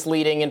was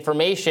misleading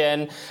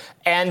information.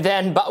 And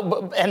then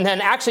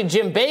actually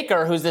Jim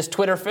Baker, who's this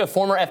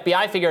former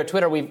FBI figure at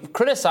Twitter, we've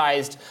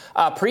criticized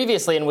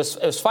previously and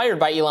was fired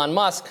by Elon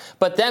Musk.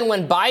 But then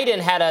when Biden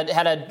had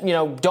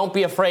a don't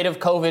be afraid of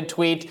COVID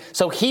tweet,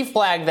 so he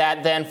flagged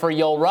that then for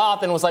Yoel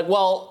Roth and was like,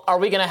 well, are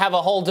we going to have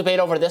a whole debate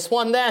over this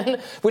one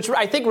then? Which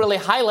I think really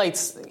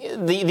highlights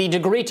the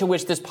degree to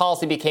which this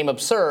policy became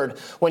absurd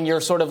when you're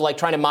sort of like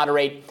trying to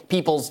moderate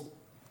people's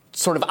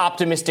sort of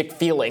optimistic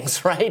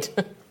feelings, right?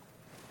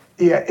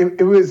 Yeah,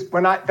 it was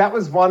that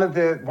was one of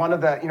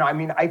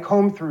the, I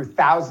combed through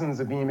thousands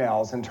of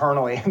emails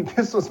internally, and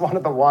this was one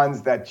of the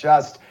ones that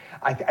just,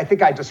 I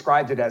think I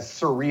described it as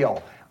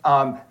surreal,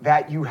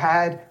 that you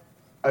had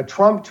a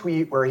Trump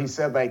tweet where he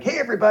said, like, hey,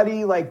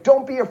 everybody, like,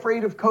 don't be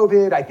afraid of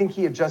COVID. I think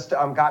he had just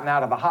gotten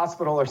out of the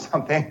hospital or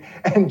something.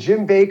 And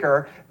Jim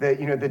Baker,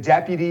 the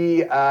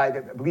deputy, I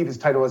believe his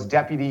title was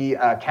deputy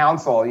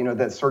counsel,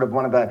 that's sort of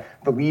one of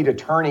the lead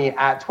attorney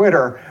at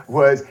Twitter,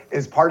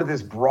 is part of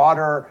this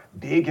broader,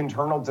 big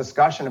internal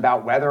discussion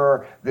about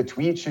whether the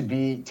tweet should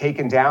be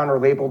taken down or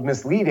labeled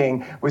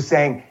misleading, was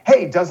saying,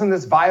 hey, doesn't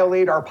this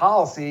violate our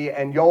policy?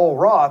 And Yoel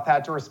Roth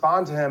had to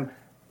respond to him,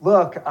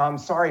 look, I'm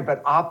sorry,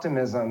 but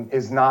optimism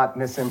is not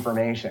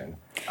misinformation.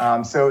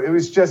 So it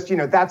was just,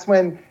 that's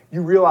when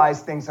you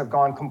realize things have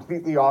gone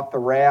completely off the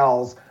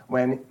rails,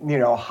 when,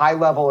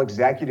 high-level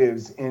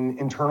executives in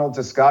internal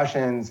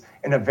discussions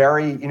in a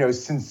very,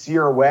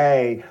 sincere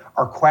way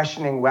are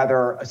questioning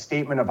whether a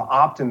statement of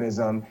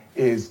optimism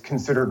is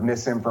considered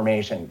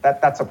misinformation.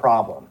 That's a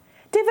problem.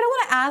 David, I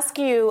want to ask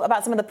you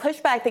about some of the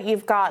pushback that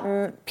you've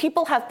gotten.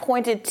 People have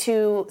pointed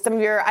to some of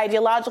your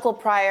ideological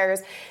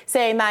priors,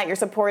 saying that you're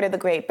supportive of the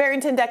Great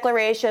Barrington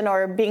Declaration,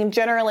 or being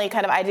generally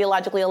kind of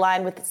ideologically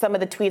aligned with some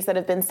of the tweets that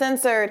have been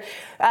censored,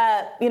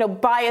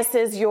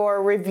 biases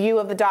your review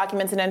of the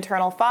documents and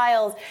internal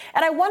files.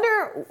 And I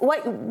wonder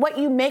what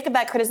you make of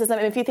that criticism,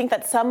 and if you think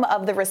that some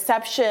of the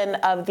reception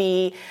of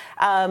the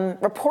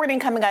reporting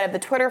coming out of the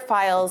Twitter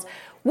files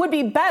would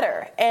be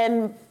better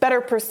and better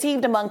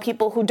perceived among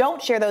people who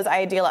don't share those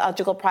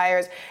ideological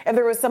priors if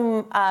there was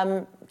some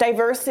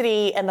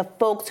diversity in the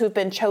folks who've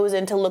been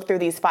chosen to look through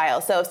these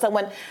files. So if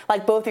someone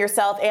like both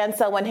yourself and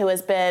someone who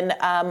has been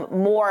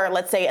more,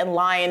 let's say,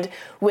 aligned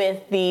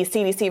with the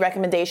CDC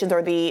recommendations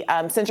or the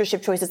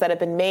censorship choices that have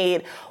been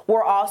made,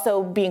 were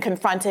also being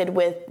confronted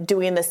with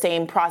doing the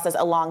same process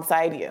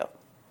alongside you.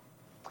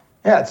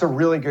 Yeah, it's a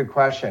really good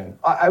question.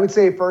 I would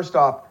say, first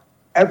off,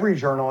 every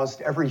journalist,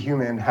 every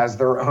human has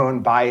their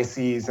own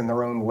biases and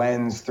their own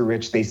lens through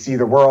which they see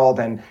the world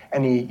and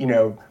any,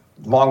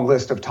 long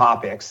list of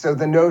topics. So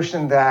the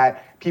notion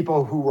that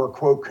people who were,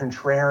 quote,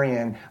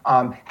 contrarian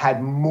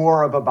had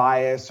more of a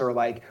bias or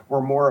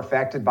were more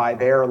affected by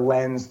their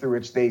lens through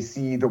which they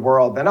see the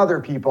world than other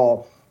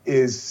people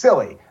is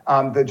silly.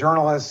 The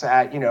journalists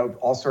at,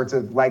 all sorts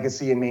of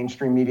legacy and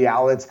mainstream media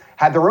outlets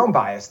had their own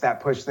bias that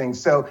pushed things.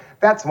 So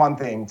that's one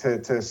thing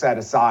to set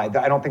aside.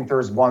 I don't think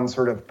there's one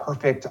sort of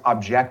perfect,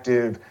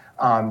 objective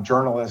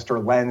journalist or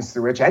lens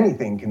through which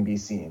anything can be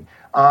seen.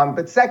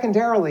 But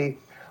secondarily,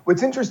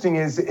 what's interesting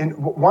is in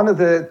one of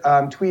the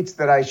tweets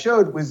that I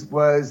showed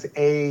was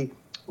a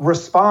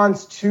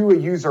response to a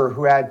user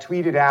who had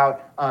tweeted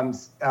out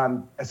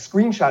a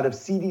screenshot of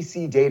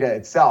CDC data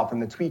itself,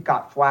 and the tweet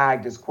got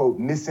flagged as, quote,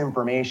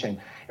 misinformation.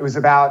 It was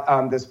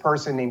about this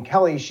person named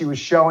Kelly. She was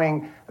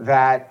showing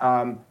that,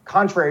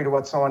 contrary to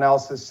what someone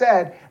else has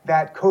said,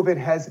 that COVID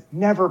has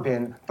never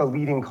been the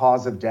leading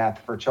cause of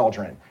death for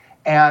children.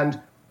 And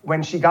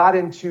when she got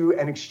into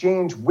an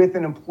exchange with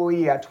an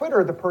employee at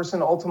Twitter, the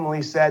person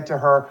ultimately said to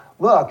her,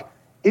 look,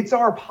 it's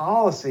our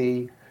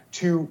policy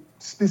to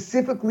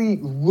specifically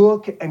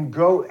look and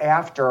go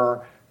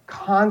after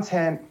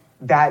content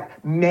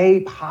that may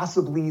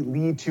possibly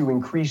lead to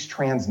increased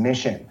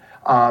transmission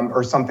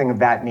or something of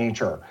that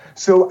nature.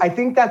 So I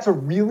think that's a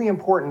really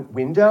important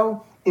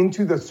window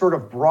into the sort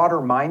of broader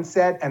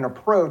mindset and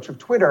approach of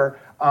Twitter,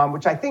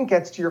 which I think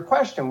gets to your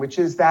question, which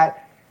is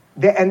that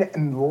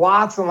and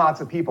lots and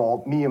lots of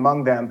people, me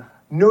among them,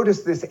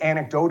 noticed this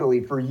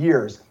anecdotally for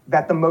years,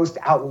 that the most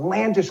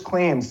outlandish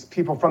claims,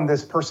 people from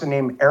this person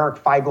named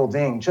Eric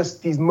Feigl-Ding,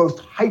 just these most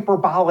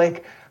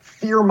hyperbolic,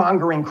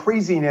 fear-mongering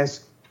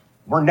craziness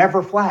were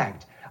never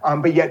flagged.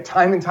 But yet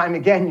time and time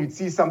again, you'd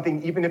see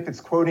something, even if it's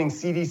quoting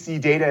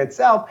CDC data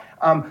itself,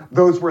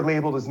 those were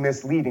labeled as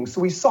misleading. So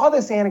we saw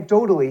this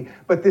anecdotally,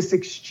 but this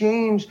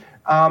exchange,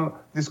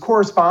 this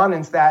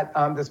correspondence that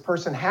this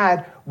person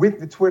had with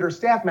the Twitter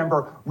staff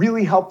member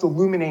really helped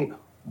illuminate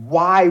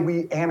why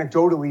we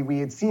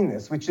had seen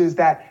this, which is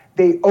that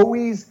they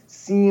always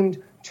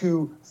seemed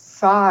to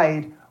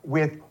side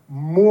with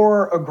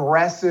more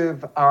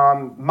aggressive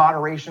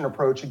moderation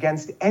approach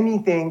against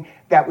anything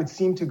that would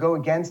seem to go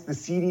against the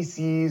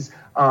CDC's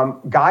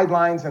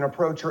guidelines and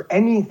approach, or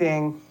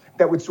anything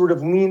that would sort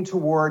of lean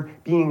toward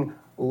being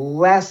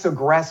less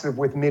aggressive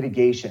with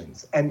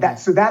mitigations. And that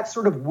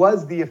sort of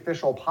was the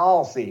official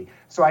policy.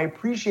 So I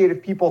appreciate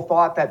if people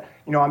thought that,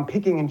 I'm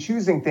picking and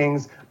choosing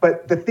things,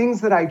 but the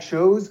things that I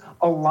chose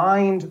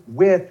aligned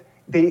with,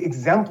 they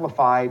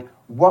exemplified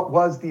what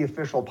was the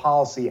official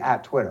policy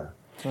at Twitter.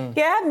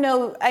 Yeah,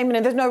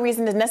 there's no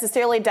reason to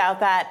necessarily doubt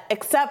that,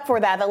 except for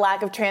that the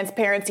lack of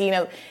transparency,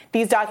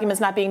 these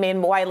documents not being made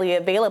widely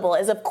available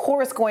is, of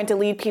course, going to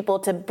lead people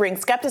to bring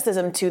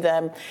skepticism to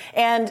them.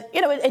 And,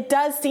 it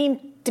does seem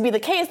to be the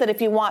case that if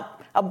you want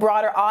a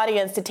broader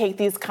audience to take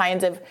this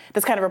kind of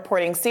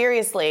reporting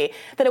seriously,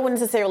 that it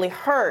wouldn't necessarily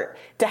hurt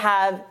to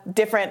have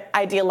different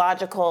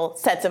ideological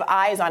sets of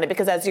eyes on it,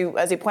 because as you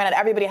point out,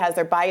 everybody has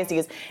their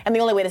biases, and the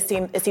only way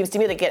it seems to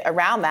me to get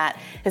around that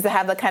is to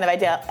have the kind of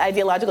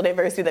ideological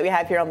diversity that we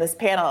have here on this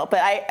panel.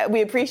 But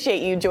we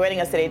appreciate you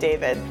joining us today,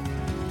 David.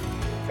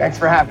 Thanks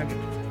for having me.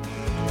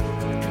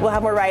 We'll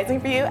have more Rising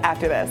for you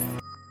after this.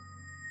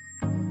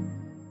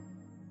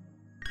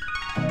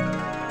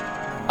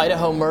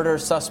 Idaho murder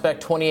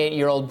suspect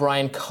 28-year-old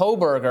Brian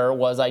Kohberger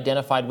was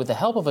identified with the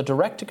help of a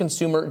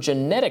direct-to-consumer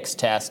genetics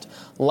test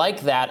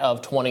like that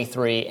of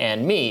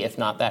 23andMe, if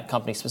not that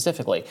company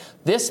specifically.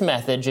 This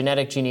method,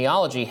 genetic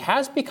genealogy,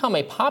 has become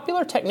a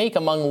popular technique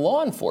among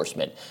law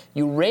enforcement.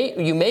 You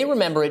may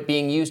remember it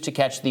being used to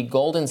catch the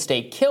Golden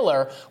State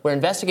Killer, where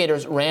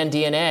investigators ran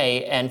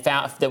DNA and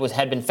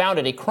had been found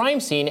at a crime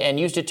scene and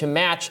used it to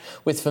match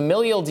with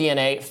familial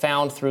DNA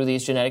found through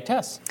these genetic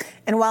tests.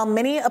 And while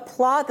many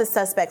applaud the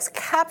suspect's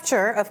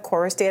capture, of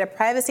course, data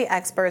privacy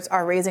experts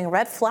are raising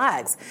red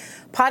flags.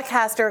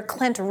 Podcaster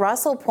Clint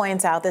Russell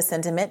points out this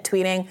sentiment,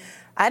 tweeting,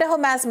 Idaho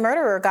mass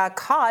murderer got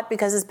caught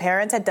because his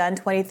parents had done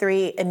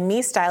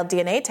 23andMe-style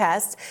DNA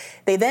tests.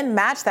 They then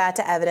matched that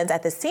to evidence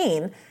at the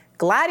scene.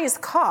 Glad he's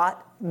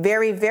caught.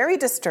 Very, very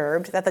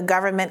disturbed that the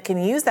government can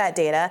use that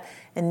data,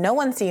 and no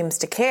one seems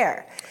to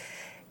care.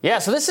 Yeah,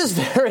 so this is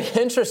very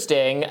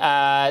interesting.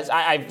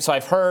 I'm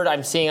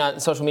seeing on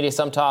social media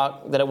some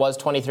talk that it was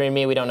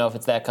 23andMe. We don't know if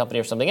it's that company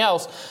or something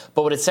else.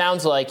 But what it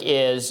sounds like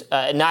is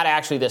not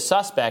actually the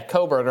suspect,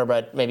 Kohberger,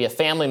 but maybe a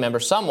family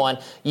member, someone,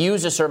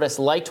 used a service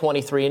like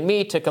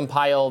 23andMe to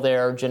compile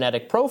their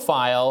genetic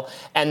profile.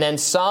 And then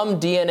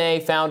some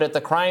DNA found at the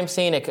crime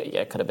scene,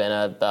 it could have been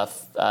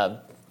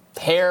a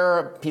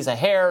hair, piece of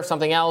hair,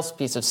 something else,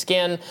 piece of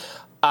skin.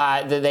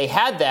 They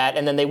had that,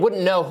 and then they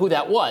wouldn't know who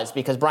that was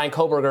because Brian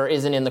Kohberger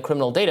isn't in the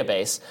criminal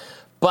database.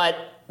 But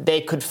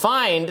they could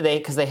find,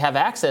 because they have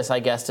access, I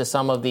guess, to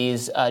some of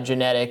these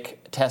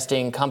genetic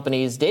testing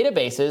companies'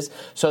 databases,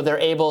 so they're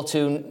able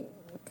to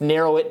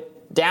narrow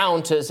it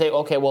down to say,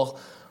 okay, well,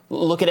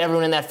 look at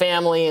everyone in that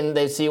family, and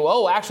they see,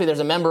 oh, actually, there's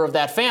a member of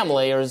that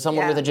family or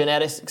someone with a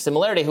genetic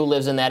similarity who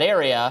lives in that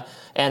area,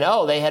 and,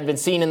 oh, they had been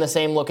seen in the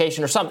same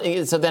location or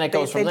something. So then it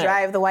goes from there. They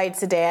drive the white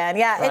sedan.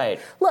 Yeah. Right.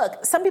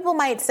 Look, some people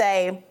might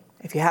say,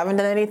 if you haven't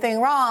done anything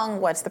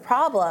wrong, what's the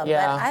problem?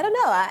 Yeah. But I don't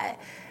know.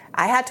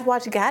 I had to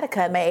watch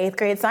Gattaca in my 8th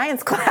grade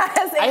science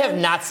class. I have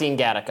not seen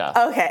Gattaca.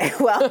 Okay,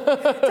 well,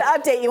 to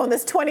update you on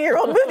this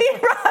 20-year-old movie,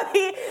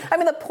 Robbie, I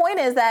mean, the point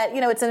is that,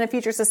 it's in a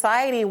future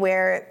society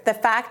where the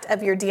fact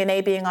of your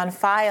DNA being on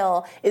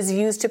file is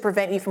used to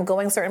prevent you from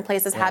going certain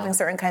places, having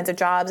certain kinds of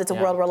jobs. It's a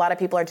world where a lot of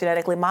people are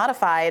genetically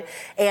modified,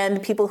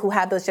 and people who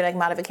have those genetic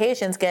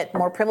modifications get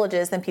more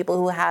privileges than people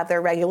who have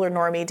their regular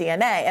normie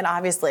DNA. And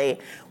obviously,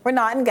 we're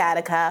not in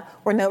Gattaca.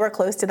 We're nowhere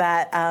close to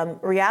that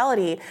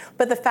reality.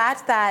 But the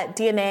fact that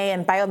DNA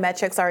and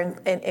biometrics are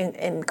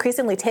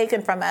increasingly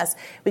taken from us.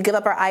 We give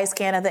up our eye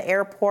scan at the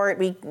airport.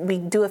 We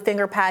do a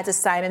finger pad to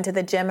sign into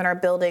the gym in our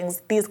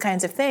buildings, these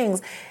kinds of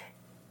things.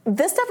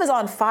 This stuff is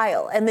on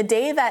file. And the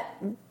day that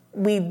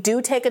we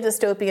do take a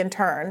dystopian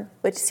turn,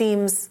 which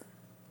seems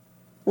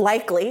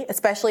likely,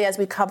 especially as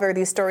we cover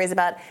these stories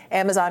about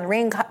Amazon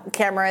Ring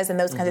cameras and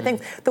those kinds of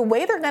things, the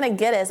way they're going to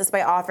get us is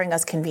by offering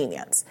us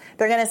convenience.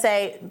 They're going to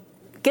say,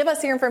 give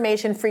us your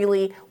information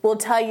freely. We'll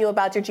tell you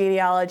about your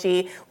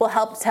genealogy. We'll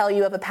help tell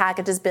you if a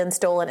package has been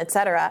stolen, et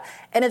cetera.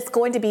 And it's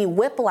going to be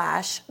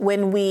whiplash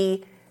when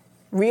we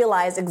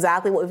realize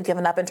exactly what we've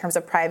given up in terms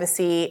of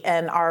privacy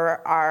and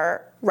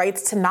our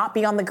rights to not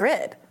be on the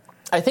grid.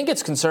 I think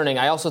it's concerning.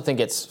 I also think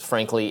it's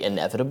frankly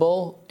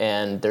inevitable,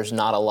 and there's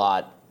not a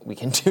lot we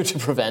can do to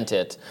prevent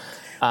it.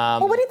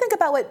 Well, what do you think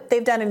about what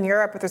they've done in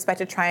Europe with respect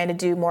to trying to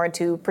do more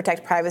to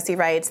protect privacy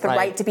rights? The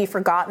right to be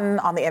forgotten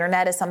on the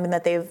internet is something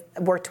that they've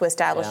worked to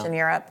establish in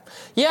Europe.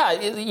 Yeah,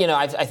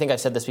 I think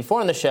I've said this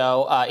before on the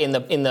show. In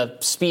the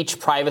speech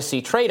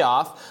privacy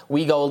trade-off,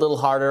 we go a little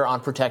harder on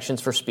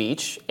protections for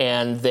speech,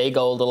 and they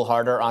go a little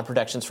harder on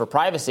protections for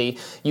privacy.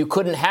 You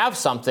couldn't have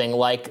something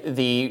like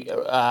the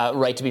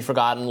right to be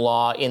forgotten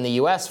law in the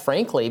U.S.,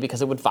 frankly,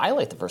 because it would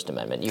violate the First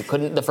Amendment. You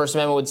couldn't. The First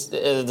Amendment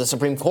would. The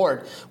Supreme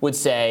Court would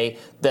say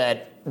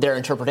that their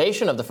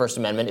interpretation of the First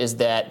Amendment is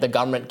that the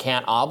government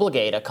can't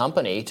obligate a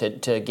company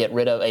to get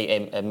rid of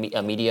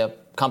a media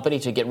company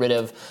to get rid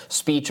of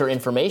speech or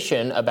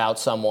information about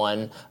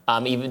someone,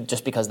 even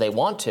just because they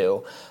want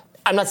to.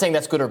 I'm not saying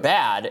that's good or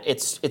bad.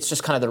 It's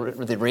just kind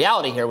of the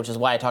reality here, which is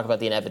why I talk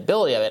about the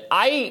inevitability of it.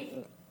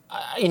 I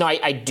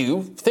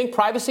do think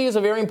privacy is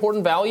a very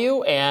important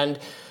value, and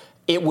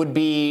it would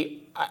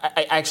be.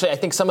 I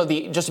think some of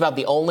just about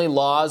the only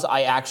laws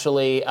I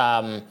actually.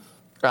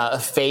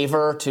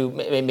 Favor to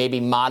maybe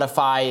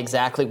modify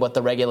exactly what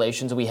the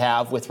regulations we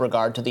have with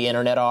regard to the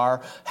internet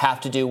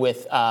have to do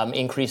with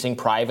increasing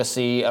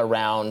privacy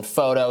around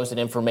photos and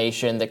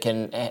information that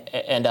can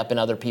end up in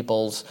other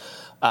people's.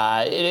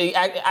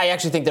 I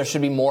actually think there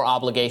should be more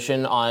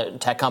obligation on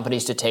tech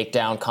companies to take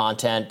down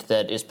content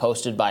that is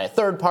posted by a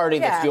third party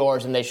that's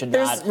yours, and they should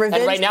not. Revenge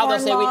and right now they'll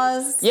say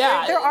laws.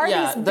 There are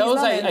these those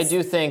moments. I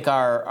do think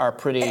are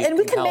pretty. And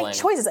we compelling. can make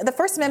choices. The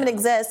First Amendment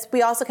exists.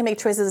 We also can make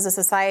choices as a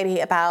society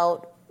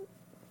about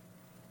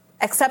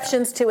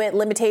exceptions to it,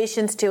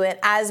 limitations to it,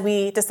 as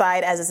we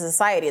decide as a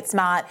society. It's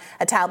not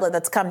a tablet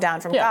that's come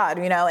down from God,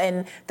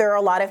 and there are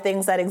a lot of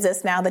things that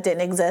exist now that didn't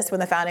exist when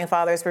the Founding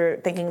Fathers were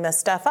thinking this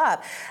stuff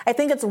up. I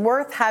think it's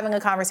worth having a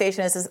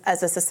conversation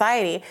as a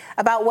society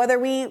about whether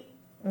we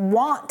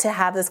want to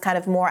have this kind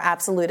of more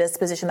absolutist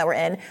position that we're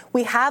in.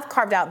 We have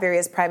carved out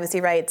various privacy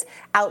rights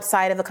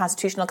outside of a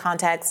constitutional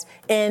context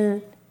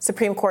in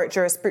Supreme Court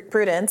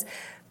jurisprudence.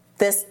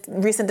 This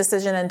recent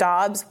decision in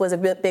Dobbs was a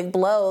big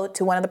blow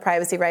to one of the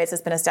privacy rights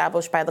that's been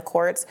established by the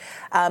courts.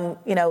 A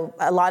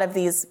lot of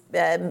these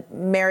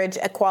marriage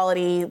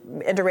equality,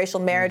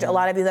 interracial marriage, a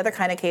lot of these other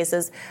kind of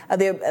cases,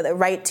 the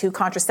right to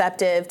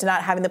contraceptive, to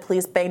not having the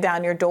police bang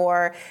down your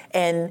door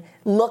and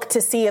look to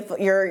see if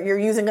you're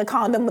using a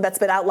condom that's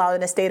been outlawed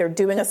in a state or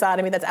doing a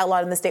sodomy that's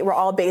outlawed in the state, were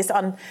all based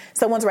on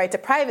someone's right to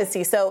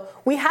privacy. So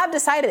we have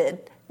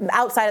decided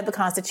outside of the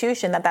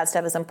Constitution that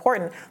stuff is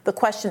important. The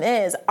question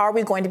is, are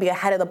we going to be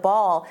ahead of the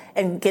ball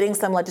and getting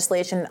some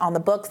legislation on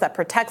the books that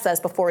protects us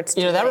before it's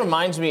too late? That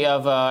reminds me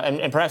of,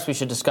 and perhaps we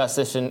should discuss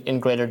this in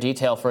greater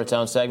detail for its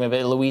own segment,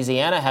 but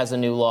Louisiana has a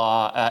new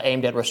law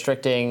aimed at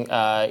restricting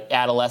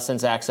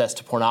adolescents' access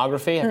to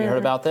pornography. Have you heard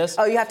about this?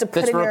 Oh, you have to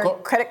put in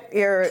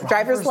your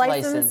driver's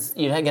license?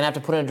 You're going to have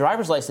to put in a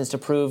driver's license to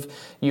prove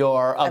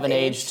you're of an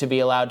age to be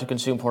allowed to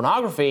consume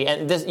pornography.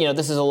 And this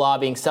is a law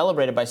being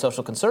celebrated by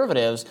social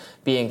conservatives,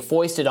 being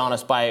foisted on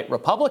us by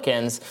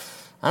Republicans.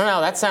 I don't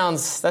know. That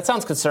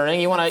sounds concerning.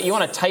 You want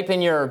to type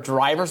in your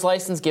driver's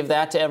license, give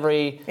that to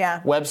every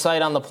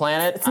website on the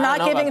planet? It's not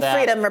giving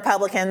freedom,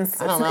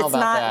 Republicans. I don't know about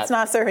that. It's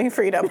not serving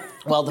freedom.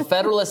 Well, the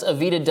Federalist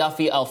Avita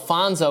Duffy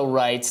Alfonso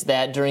writes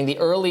that during the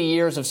early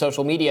years of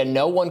social media,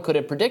 no one could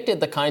have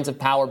predicted the kinds of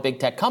power big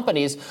tech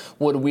companies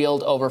would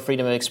wield over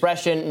freedom of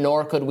expression,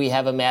 nor could we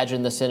have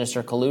imagined the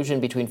sinister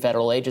collusion between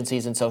federal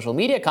agencies and social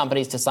media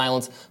companies to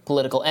silence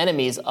political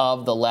enemies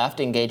of the left,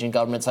 engage in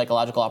government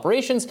psychological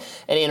operations,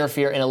 and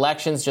interfere in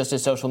elections. Just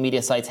as social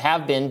media sites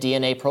have been,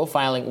 DNA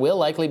profiling will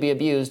likely be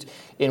abused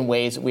in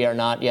ways we are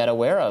not yet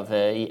aware of.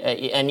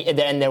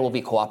 And there will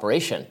be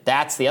cooperation.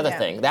 That's the other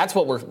thing. That's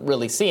what we're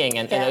really seeing,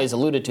 and is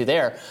alluded to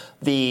there.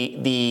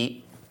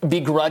 The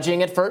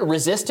begrudging at first,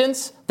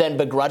 resistance, then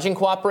begrudging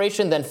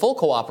cooperation, then full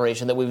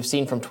cooperation that we've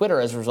seen from Twitter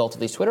as a result of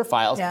these Twitter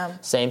files. Yeah.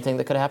 Same thing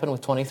that could happen with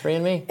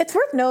 23andMe. It's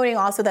worth noting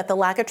also that the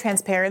lack of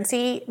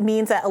transparency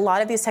means that a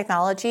lot of these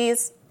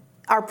technologies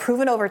are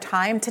proven over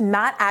time to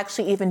not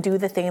actually even do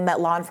the thing that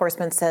law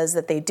enforcement says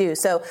that they do.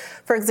 So,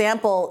 for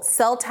example,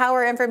 cell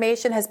tower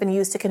information has been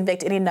used to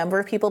convict any number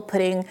of people,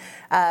 putting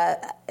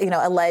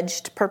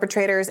alleged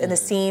perpetrators in the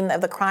scene of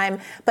the crime.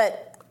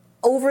 But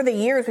over the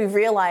years, we've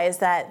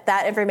realized that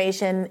that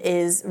information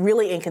is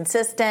really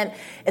inconsistent,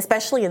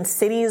 especially in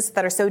cities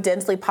that are so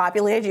densely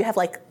populated. You have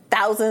like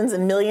thousands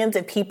and millions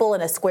of people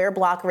in a square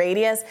block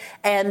radius.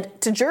 And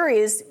to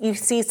juries, you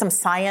see some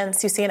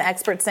science. You see an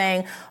expert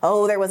saying,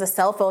 oh, there was a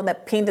cell phone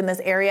that pinged in this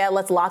area.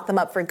 Let's lock them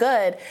up for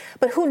good.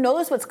 But who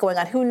knows what's going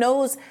on? Who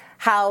knows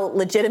how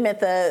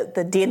legitimate the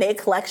DNA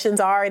collections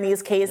are in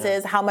these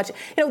cases? How much,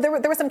 there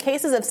were some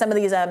cases of some of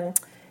these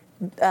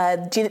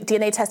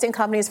DNA testing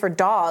companies for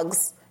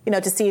dogs,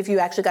 to see if you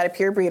actually got a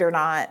pure breed or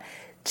not,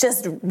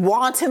 just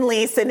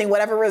wantonly sending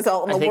whatever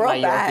result in the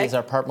world back. I think my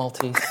Yorkies are part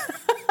Maltese.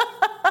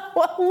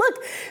 Well, look,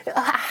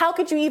 how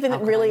could you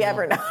even really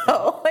ever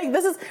know? Like,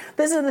 this is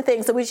the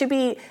thing. So we should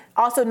be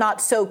also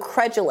not so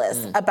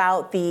credulous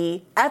about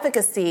the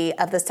efficacy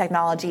of this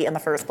technology in the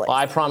first place. Well,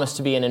 I promise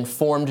to be an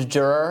informed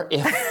juror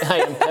if I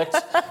am picked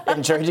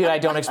in jury duty. I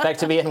don't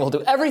expect to be, and will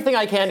do everything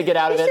I can to get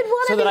out of it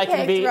so that I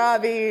can be.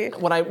 Robbie.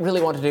 What I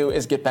really want to do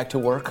is get back to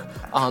work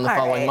on the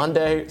following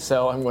Monday,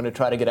 so I'm going to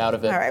try to get out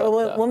of it. All right,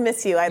 well, we'll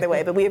miss you either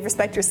way, but we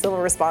respect your civil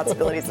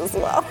responsibilities as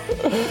well.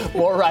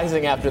 More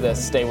Rising after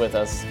this. Stay with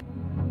us.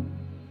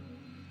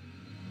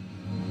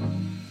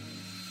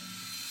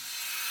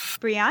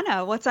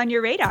 Brianna, what's on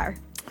your radar?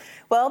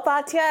 Well,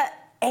 Batya,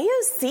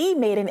 AOC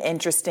made an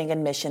interesting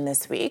admission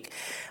this week.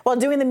 While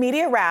doing the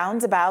media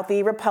rounds about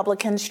the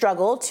Republican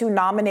struggle to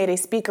nominate a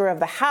Speaker of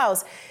the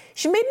House,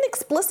 she made an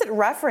explicit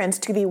reference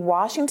to the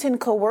Washington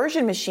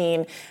coercion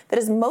machine that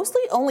is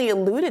mostly only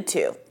alluded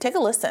to. Take a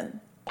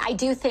listen. I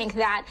do think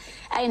that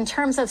in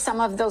terms of some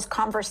of those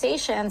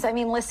conversations,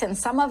 listen,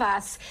 some of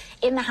us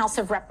in the House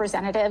of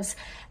Representatives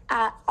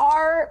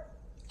are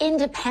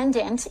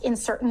independent in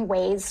certain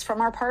ways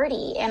from our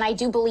party. And I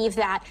do believe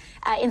that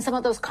in some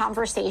of those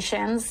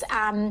conversations,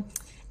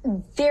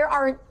 there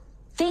are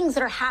things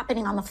that are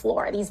happening on the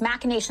floor. These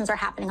machinations are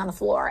happening on the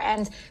floor.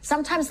 And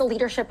sometimes the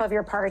leadership of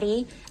your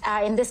party,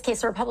 in this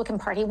case, the Republican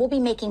Party, will be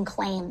making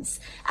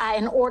claims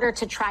in order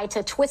to try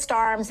to twist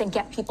arms and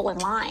get people in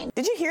line.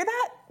 Did you hear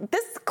that?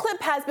 This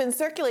clip has been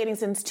circulating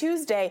since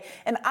Tuesday,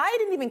 and I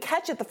didn't even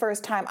catch it the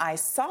first time I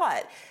saw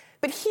it.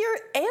 But here,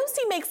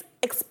 AOC makes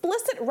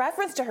explicit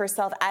reference to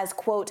herself as,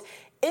 quote,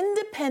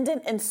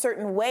 independent in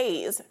certain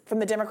ways from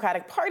the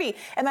Democratic Party,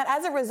 and that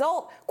as a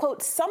result,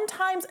 quote,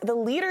 sometimes the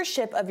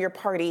leadership of your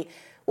party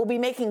will be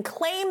making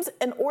claims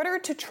in order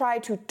to try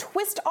to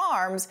twist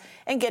arms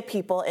and get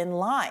people in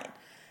line.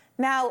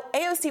 Now,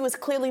 AOC was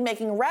clearly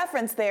making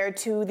reference there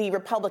to the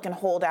Republican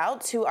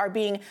holdouts who are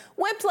being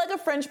whipped like a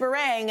French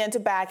meringue into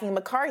backing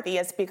McCarthy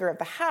as Speaker of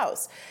the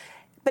House.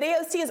 But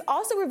AOC is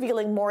also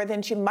revealing more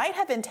than she might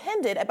have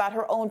intended about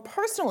her own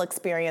personal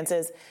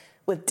experiences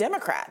with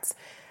Democrats.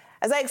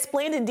 As I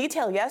explained in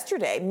detail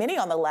yesterday, many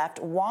on the left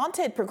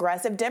wanted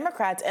progressive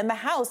Democrats in the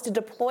House to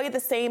deploy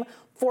the same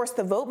force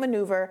the vote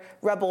maneuver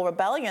rebel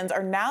rebellions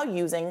are now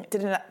using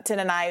to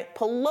deny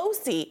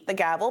Pelosi the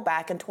gavel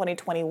back in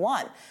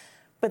 2021.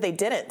 But they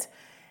didn't.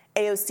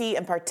 AOC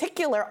in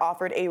particular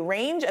offered a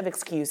range of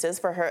excuses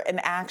for her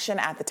inaction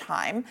at the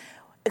time,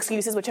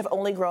 excuses which have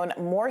only grown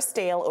more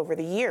stale over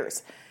the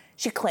years.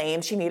 She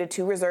claimed she needed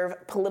to reserve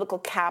political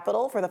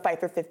capital for the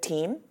fight for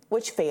 15,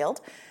 which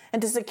failed,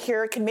 and to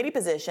secure committee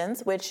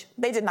positions, which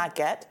they did not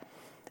get.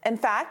 In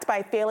fact,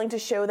 by failing to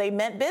show they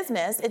meant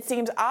business, it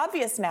seems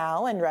obvious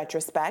now, in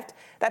retrospect,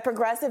 that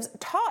progressives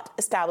taught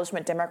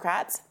establishment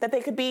Democrats that they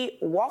could be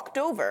walked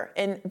over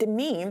and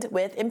demeaned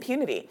with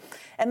impunity.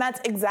 And that's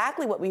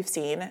exactly what we've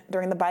seen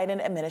during the Biden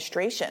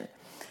administration.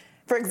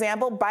 For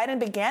example, Biden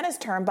began his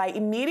term by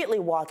immediately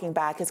walking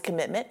back his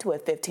commitment to a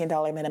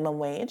 $15 minimum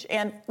wage.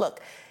 And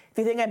look, if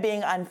you think I'm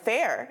being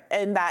unfair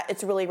and that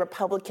it's really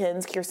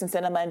Republicans, Kyrsten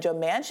Sinema and Joe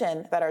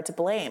Manchin that are to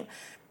blame,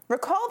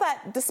 recall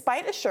that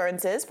despite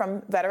assurances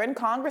from veteran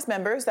Congress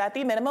members that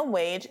the minimum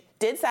wage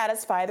did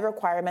satisfy the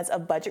requirements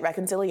of budget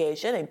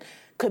reconciliation and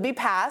could be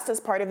passed as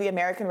part of the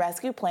American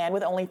Rescue Plan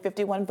with only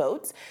 51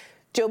 votes,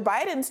 Joe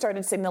Biden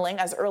started signaling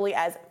as early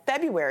as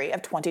February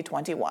of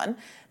 2021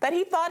 that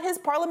he thought his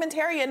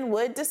parliamentarian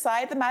would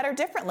decide the matter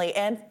differently,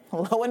 and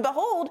lo and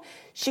behold,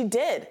 she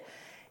did.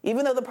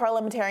 Even though the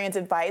parliamentarian's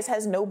advice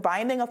has no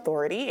binding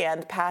authority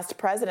and past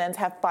presidents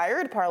have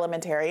fired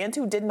parliamentarians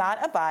who did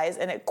not advise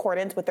in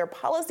accordance with their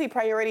policy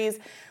priorities,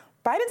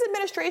 Biden's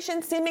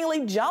administration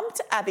seemingly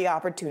jumped at the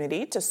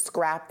opportunity to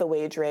scrap the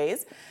wage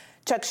raise.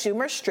 Chuck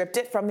Schumer stripped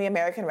it from the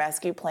American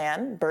Rescue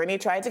Plan. Bernie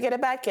tried to get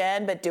it back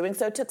in, but doing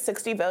so took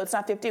 60 votes,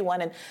 not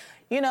 51. And,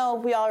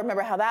 we all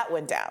remember how that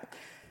went down.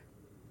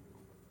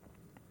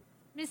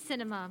 Miss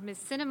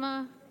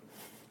Sinema.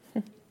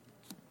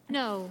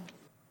 No.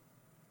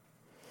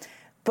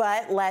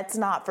 But let's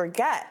not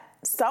forget,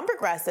 some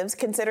progressives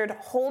considered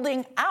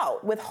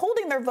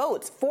withholding their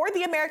votes for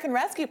the American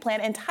Rescue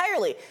Plan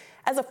entirely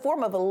as a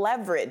form of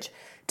leverage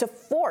to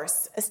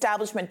force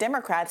establishment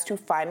Democrats to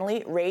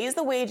finally raise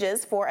the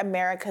wages for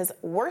America's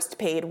worst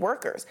paid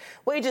workers.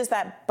 Wages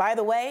that, by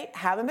the way,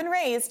 haven't been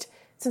raised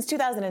since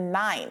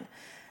 2009.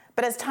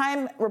 But as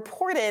Time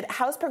reported,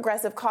 House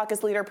Progressive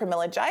Caucus leader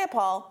Pramila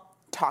Jayapal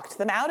talked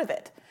them out of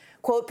it.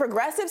 Quote,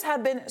 progressives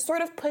have been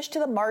sort of pushed to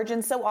the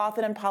margins so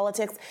often in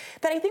politics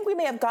that I think we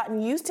may have gotten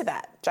used to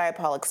that,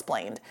 Jayapal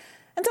explained.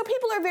 And so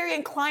people are very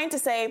inclined to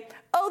say,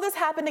 oh, this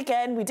happened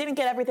again. We didn't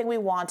get everything we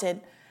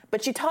wanted.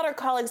 But she taught her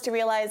colleagues to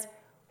realize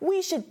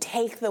we should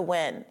take the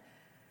win.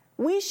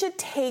 We should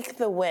take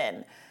the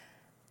win.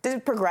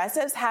 Did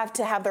progressives have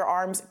to have their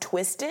arms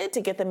twisted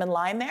to get them in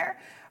line there?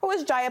 Or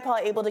was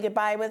Jayapal able to get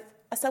by with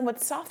a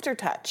somewhat softer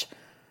touch?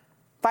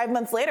 5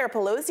 months later,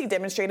 Pelosi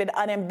demonstrated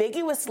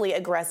unambiguously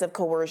aggressive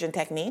coercion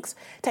techniques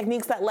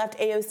that left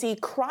AOC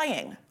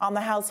crying on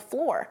the House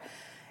floor.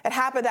 It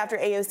happened after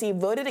AOC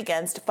voted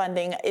against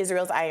funding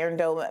Israel's Iron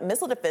Dome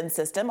missile defense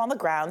system on the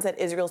grounds that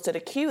Israel stood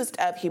accused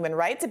of human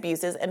rights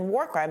abuses and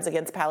war crimes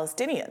against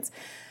Palestinians.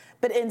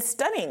 But in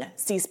stunning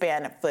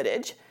C-SPAN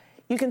footage,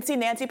 you can see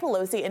Nancy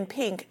Pelosi in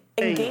pink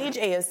engage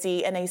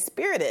AOC in a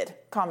spirited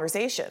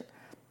conversation.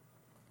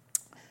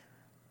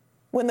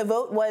 When the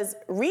vote was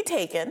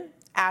retaken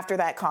after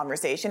that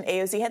conversation,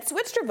 AOC had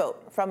switched her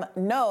vote from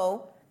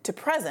no to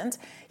present.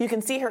 You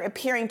can see her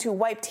appearing to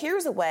wipe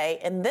tears away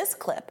in this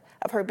clip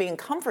of her being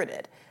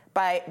comforted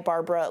by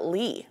Barbara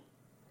Lee.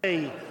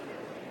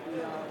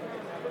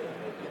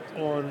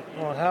 On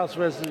House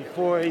Resolution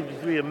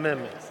 483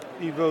 amendment,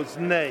 he votes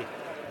nay.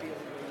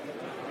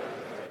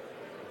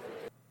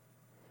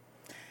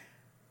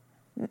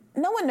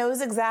 No one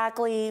knows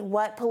exactly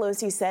what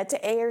Pelosi said to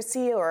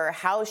AOC or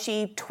how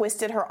she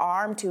twisted her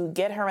arm to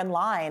get her in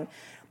line,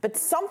 but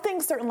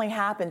something certainly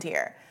happened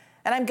here.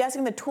 And I'm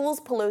guessing the tools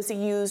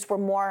Pelosi used were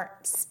more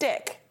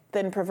stick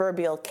than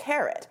proverbial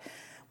carrot.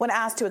 When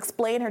asked to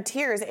explain her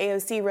tears,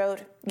 AOC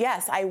wrote,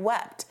 "Yes, I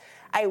wept.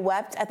 I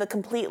wept at the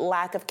complete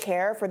lack of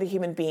care for the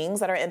human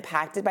beings that are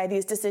impacted by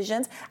these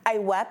decisions. I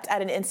wept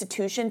at an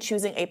institution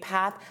choosing a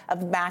path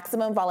of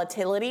maximum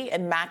volatility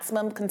and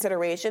maximum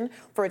consideration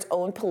for its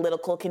own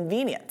political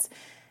convenience.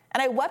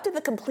 And I wept at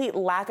the complete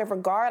lack of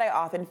regard I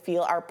often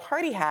feel our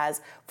party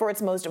has for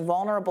its most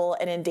vulnerable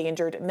and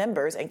endangered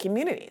members and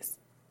communities."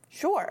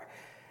 Sure.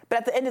 But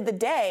at the end of the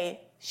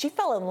day, she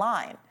fell in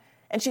line.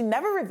 And she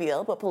never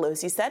revealed what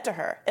Pelosi said to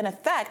her, in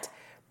effect,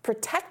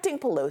 protecting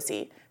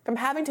Pelosi from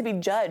having to be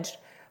judged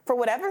for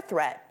whatever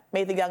threat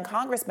made the young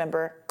Congress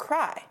member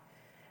cry.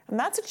 And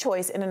that's a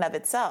choice in and of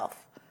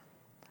itself.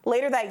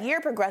 Later that year,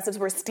 progressives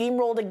were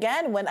steamrolled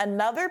again when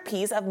another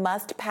piece of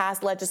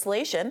must-pass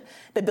legislation,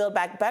 the Build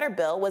Back Better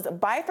bill, was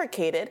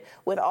bifurcated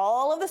with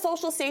all of the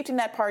social safety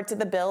net parts of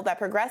the bill that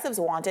progressives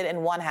wanted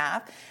in one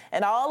half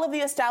and all of the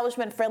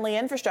establishment-friendly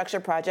infrastructure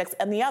projects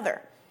in the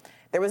other.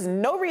 There was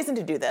no reason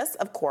to do this,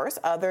 of course,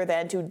 other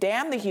than to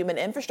damn the human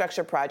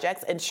infrastructure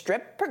projects and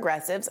strip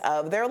progressives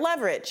of their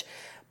leverage.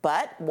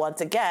 But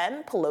once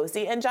again,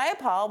 Pelosi and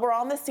Jayapal were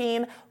on the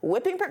scene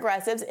whipping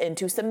progressives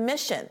into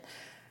submission.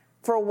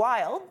 For a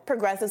while,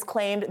 progressives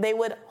claimed they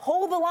would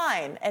hold the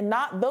line and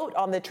not vote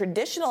on the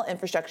traditional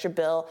infrastructure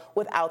bill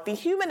without the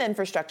human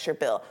infrastructure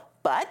bill.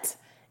 But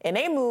in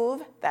a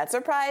move that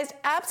surprised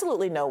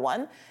absolutely no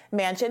one,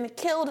 Manchin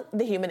killed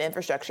the human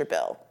infrastructure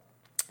bill.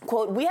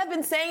 Quote, "We have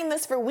been saying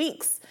this for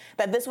weeks,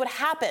 that this would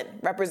happen,"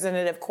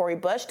 Representative Cori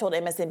Bush told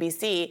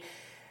MSNBC.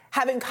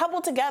 "Having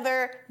coupled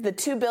together the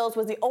two bills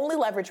was the only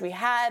leverage we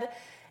had.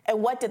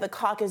 And what did the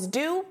caucus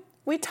do?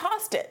 We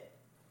tossed it."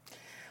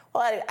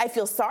 Well, I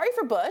feel sorry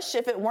for Bush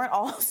if it weren't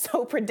all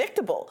so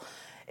predictable.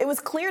 It was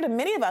clear to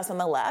many of us on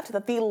the left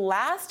that the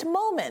last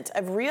moment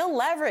of real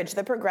leverage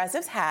the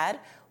progressives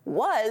had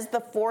was the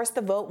force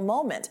the vote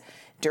moment,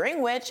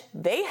 during which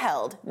they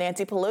held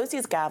Nancy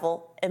Pelosi's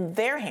gavel in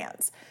their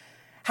hands.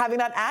 Having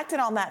not acted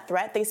on that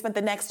threat, they spent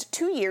the next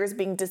 2 years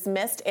being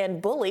dismissed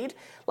and bullied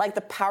like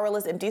the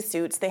powerless empty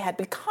suits they had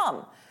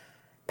become.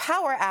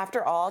 Power,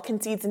 after all,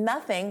 concedes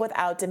nothing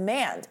without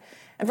demand.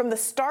 And from the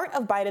start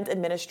of Biden's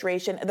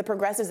administration, the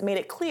progressives made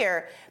it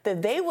clear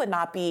that they would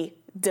not be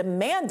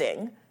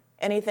demanding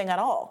anything at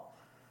all.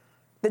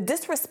 The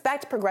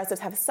disrespect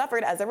progressives have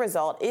suffered as a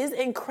result is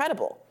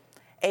incredible.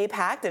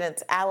 AIPAC and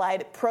its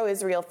allied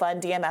pro-Israel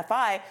fund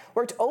DMFI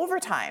worked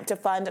overtime to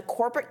fund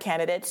corporate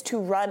candidates to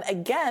run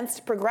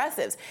against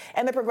progressives.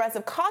 And the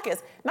Progressive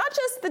Caucus, not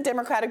just the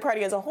Democratic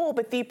Party as a whole,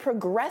 but the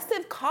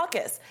Progressive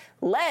Caucus,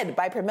 led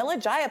by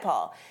Pramila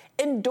Jayapal,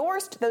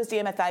 endorsed those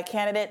DMFI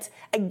candidates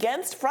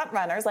against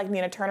frontrunners like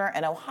Nina Turner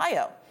in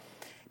Ohio.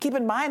 Keep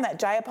in mind that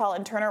Jayapal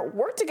and Turner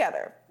worked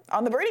together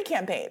on the Bernie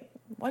campaign.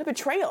 What a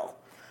betrayal.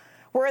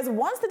 Whereas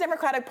once the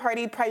Democratic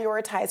Party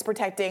prioritized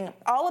protecting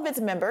all of its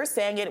members,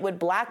 saying it would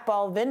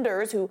blackball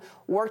vendors who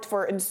worked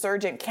for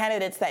insurgent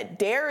candidates that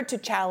dared to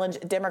challenge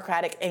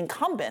Democratic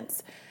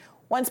incumbents,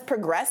 once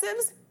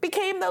progressives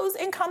became those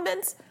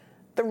incumbents,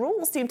 the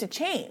rules seemed to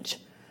change.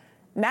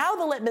 Now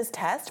the litmus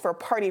test for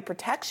party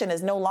protection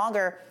is no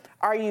longer,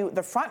 are you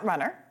the front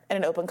runner in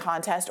an open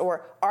contest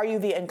or are you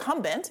the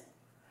incumbent,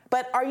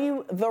 but are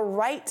you the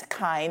right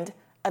kind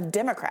of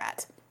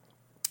Democrat?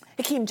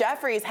 Hakeem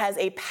Jeffries has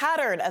a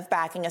pattern of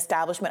backing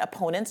establishment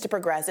opponents to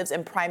progressives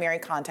in primary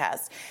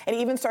contests, and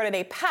even started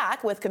a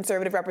PAC with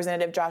conservative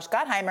Representative Josh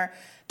Gottheimer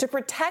to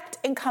protect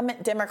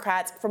incumbent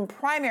Democrats from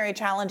primary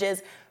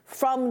challenges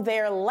from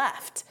their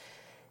left.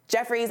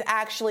 Jeffries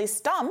actually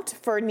stumped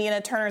for Nina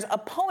Turner's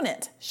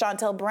opponent,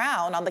 Shontel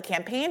Brown, on the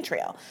campaign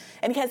trail,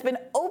 and he has been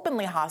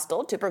openly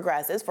hostile to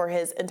progressives for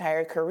his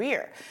entire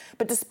career.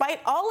 But despite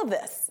all of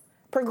this,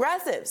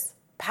 progressives,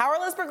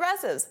 powerless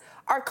progressives,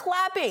 are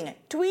clapping,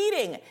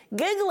 tweeting,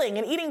 giggling,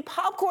 and eating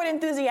popcorn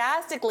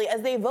enthusiastically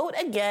as they vote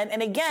again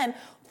and again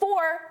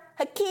for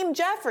Hakeem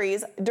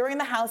Jeffries during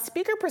the House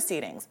Speaker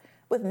proceedings,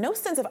 with no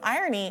sense of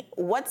irony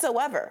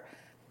whatsoever.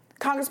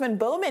 Congressman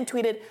Bowman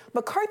tweeted,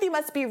 "McCarthy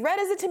must be red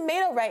as a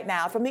tomato right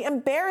now from the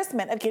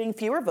embarrassment of getting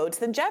fewer votes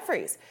than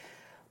Jeffries."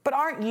 But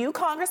aren't you,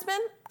 Congressman,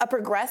 a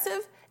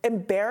progressive,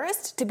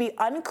 embarrassed to be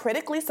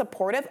uncritically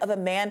supportive of a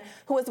man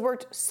who has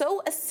worked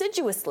so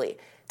assiduously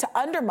to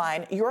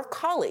undermine your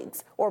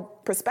colleagues or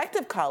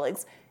prospective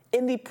colleagues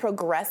in the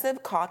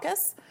Progressive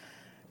Caucus?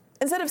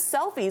 Instead of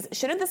selfies,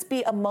 shouldn't this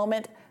be a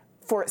moment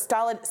for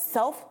stolid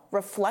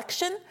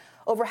self-reflection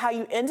over how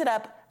you ended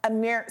up a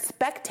mere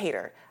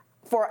spectator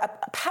for a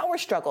power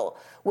struggle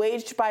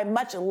waged by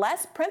much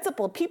less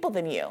principled people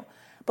than you,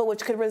 but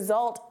which could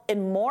result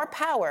in more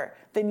power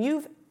than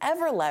you've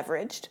ever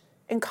leveraged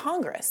in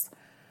Congress?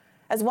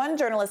 As one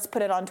journalist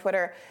put it on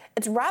Twitter,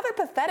 it's rather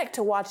pathetic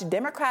to watch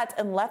Democrats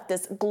and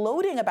leftists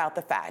gloating about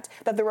the fact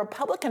that the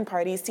Republican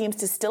Party seems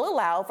to still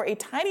allow for a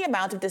tiny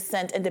amount of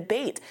dissent and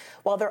debate,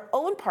 while their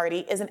own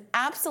party is an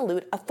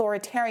absolute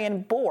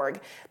authoritarian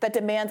Borg that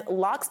demands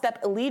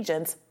lockstep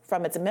allegiance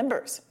from its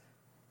members.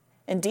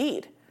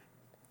 Indeed.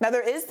 Now,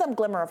 there is some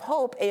glimmer of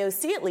hope.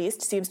 AOC, at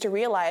least, seems to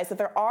realize that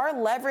there are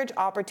leverage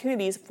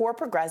opportunities for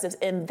progressives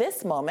in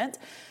this moment.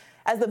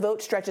 As the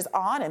vote stretches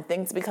on and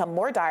things become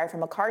more dire for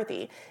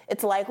McCarthy,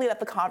 it's likely that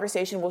the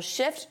conversation will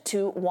shift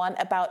to one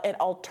about an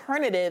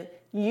alternative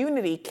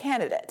unity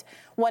candidate,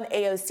 one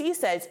AOC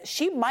says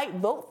she might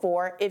vote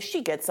for if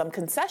she gets some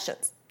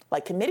concessions,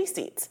 like committee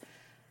seats.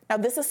 Now,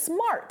 this is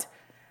smart,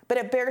 but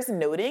it bears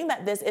noting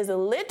that this is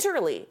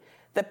literally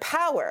the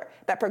power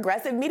that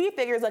progressive media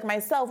figures like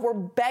myself were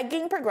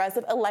begging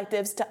progressive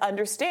electives to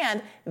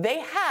understand they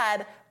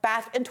had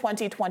back in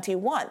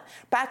 2021,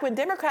 back when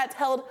Democrats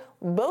held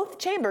both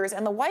chambers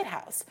in the White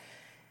House.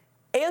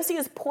 AOC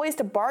is poised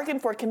to bargain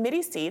for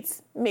committee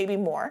seats, maybe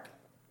more.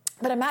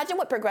 But imagine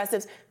what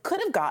progressives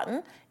could have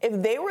gotten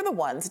if they were the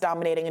ones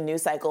dominating a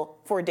news cycle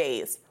for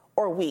days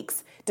or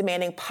weeks,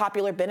 demanding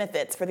popular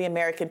benefits for the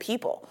American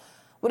people.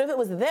 What if it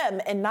was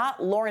them and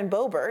not Lauren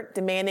Boebert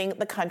demanding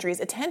the country's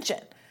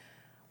attention?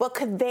 What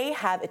could they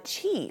have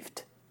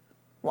achieved?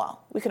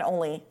 Well, we can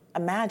only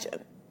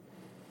imagine.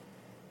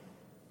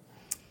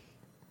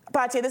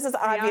 Pachi, this is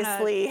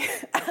obviously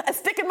a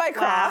stick in my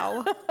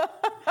craw. Wow.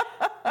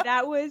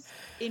 That was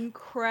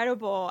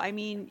incredible. I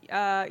mean,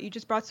 you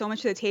just brought so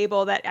much to the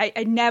table that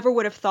I never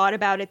would have thought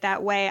about it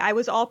that way. I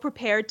was all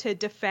prepared to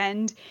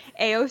defend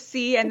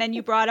AOC, and then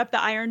you brought up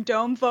the Iron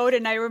Dome vote,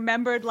 and I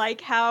remembered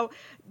like how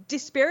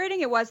dispiriting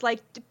it was.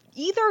 Like,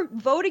 either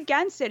vote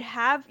against it,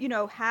 have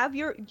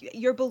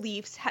your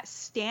beliefs,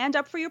 stand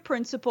up for your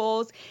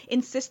principles,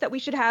 insist that we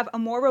should have a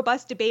more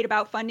robust debate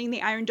about funding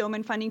the Iron Dome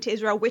and funding to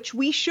Israel, which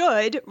we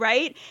should,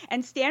 right?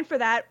 And stand for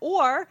that,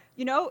 or,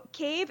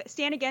 cave,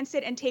 stand against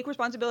it and take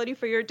responsibility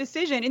for your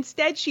decision.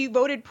 Instead, she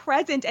voted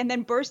present and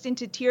then burst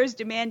into tears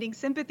demanding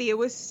sympathy. It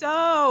was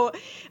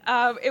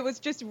it was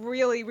just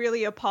really,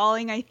 really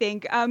appalling, I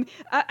think.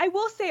 I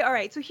will say, all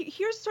right, so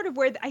here's sort of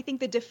where I think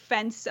the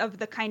defense of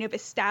the kind of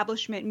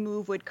establishment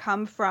move would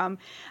come from.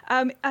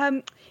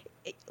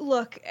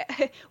 Look,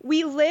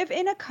 we live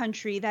in a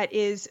country that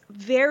is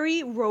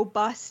very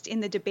robust in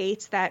the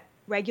debates that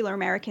regular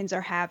Americans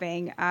are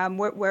having.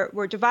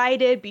 We're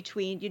divided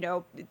between,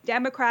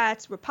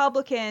 Democrats,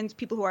 Republicans,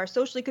 people who are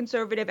socially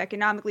conservative,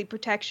 economically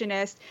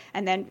protectionist,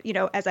 and then,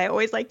 as I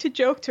always like to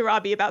joke to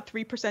Robbie, about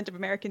 3% of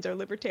Americans are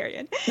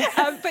libertarian.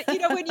 But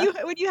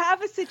when you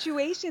have a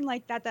situation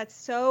like that, that's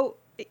so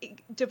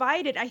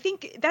divided, I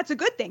think that's a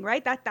good thing,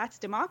 right? That's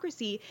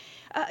democracy.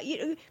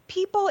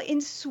 People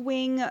in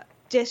swing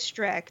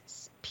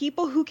districts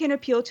people who can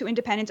appeal to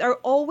independence are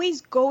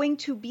always going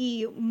to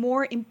be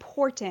more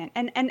important.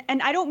 And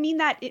I don't mean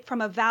that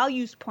from a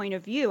values point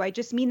of view. I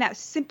just mean that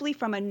simply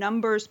from a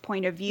numbers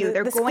point of view.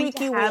 The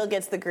squeaky wheel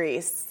gets the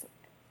grease.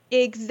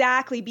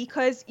 Exactly,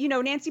 because,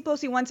 Nancy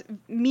Pelosi once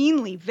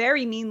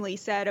very meanly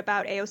said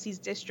about AOC's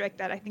district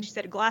that I think she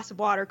said a glass of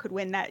water could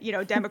win that,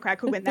 Democrat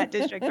could win that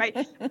district,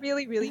 right?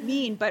 Really, really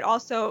mean, but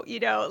also,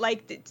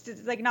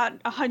 it's like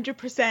not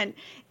 100%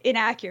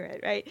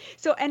 inaccurate, right?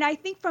 So, and I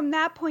think from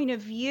that point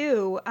of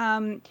view,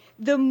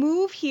 the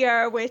move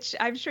here, which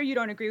I'm sure you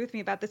don't agree with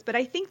me about this, but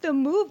I think the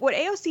move, what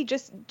AOC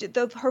just did,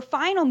 her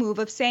final move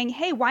of saying,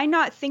 hey, why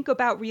not think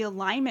about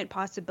realignment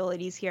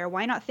possibilities here?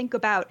 Why not think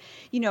about,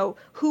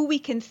 who we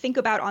can think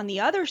about on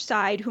the other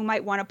side who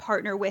might want to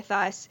partner with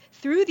us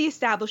through the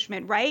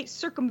establishment, right?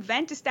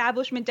 Circumvent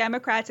establishment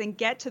Democrats and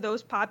get to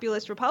those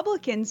populist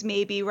Republicans,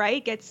 maybe,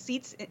 right? Get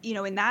seats,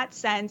 in that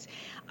sense.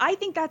 I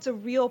think that's a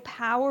real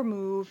power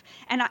move.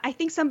 And I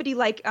think somebody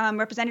like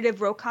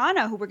Representative Ro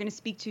Khanna, who we're going to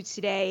speak to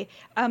today,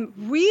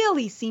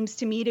 really seems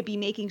to me to be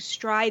making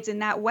strides in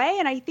that way.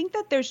 And I think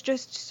that there's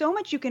just so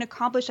much you can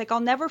accomplish. Like, I'll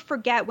never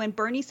forget when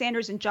Bernie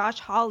Sanders and Josh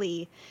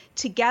Hawley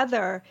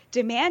together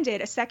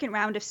demanded a second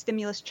round of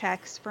stimulus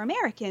checks for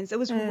Americans. It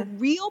was a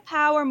real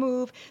power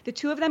move. The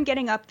two of them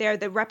getting up there,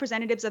 the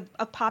representatives of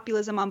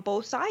populism on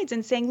both sides,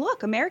 and saying,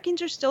 look,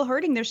 Americans are still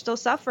hurting. They're still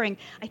suffering.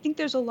 I think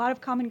there's a lot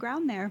of common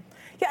ground there.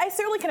 Yeah, I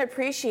certainly can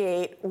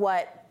appreciate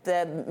what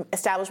the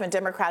establishment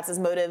Democrats'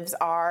 motives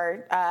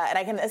are, and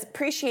I can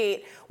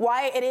appreciate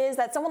why it is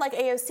that someone like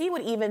AOC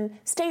would even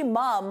stay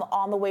mum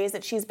on the ways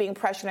that she's being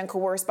pressured and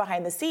coerced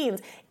behind the scenes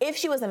if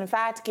she was in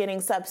fact getting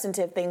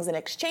substantive things in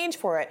exchange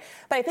for it.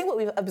 But I think what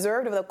we've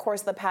observed over the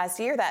course of the past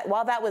year, that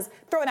while that was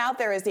thrown out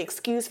there as the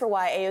excuse for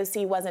why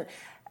AOC wasn't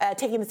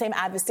taking the same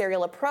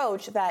adversarial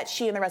approach that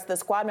she and the rest of the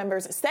squad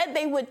members said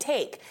they would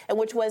take, and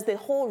which was the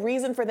whole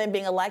reason for them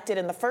being elected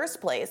in the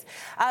first place,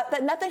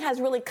 that nothing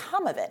has really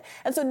come of it.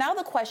 And so now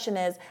the question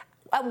is,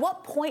 at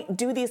what point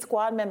do these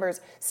squad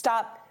members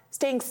stop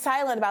staying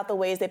silent about the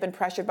ways they've been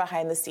pressured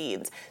behind the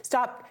scenes,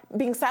 stop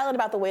being silent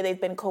about the way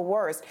they've been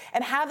coerced,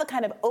 and have the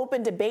kind of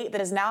open debate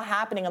that is now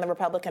happening in the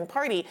Republican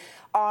Party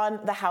on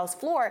the House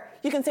floor?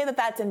 You can say that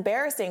that's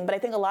embarrassing, but I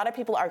think a lot of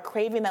people are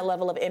craving that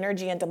level of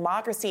energy and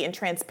democracy and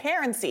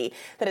transparency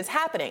that is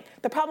happening.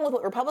 The problem with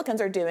what Republicans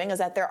are doing is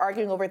that they're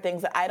arguing over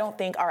things that I don't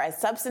think are as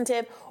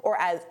substantive or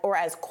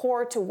as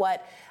core to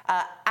what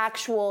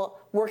actual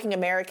working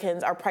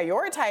Americans are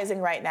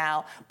prioritizing right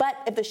now. But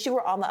if the shoe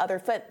were on the other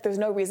foot, there's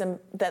no reason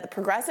that the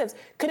progressives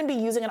couldn't be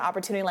using an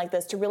opportunity like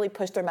this to really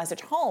push their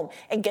message home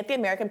and get the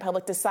American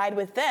public to side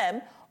with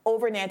them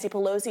over Nancy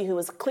Pelosi, who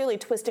was clearly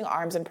twisting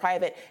arms in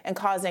private and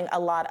causing a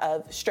lot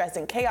of stress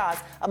and chaos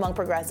among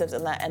progressives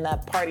in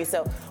the party.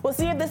 So we'll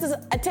see if this is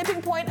a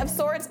tipping point of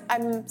sorts.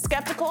 I'm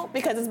skeptical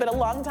because it's been a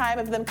long time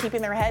of them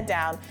keeping their head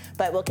down,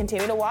 but we'll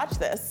continue to watch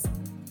this.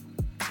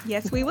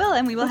 Yes, we will,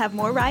 and we will have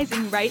more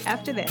Rising right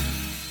after this.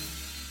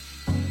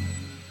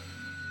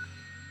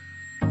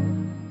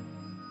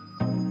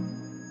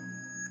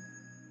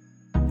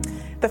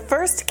 The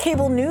first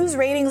cable news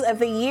ratings of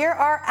the year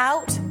are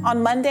out.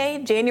 On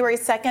Monday, January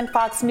 2nd,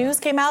 Fox News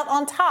came out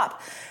on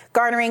top,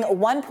 garnering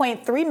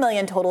 1.3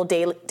 million total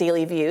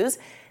daily views.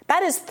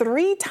 That is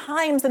 3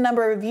 times the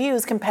number of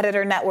views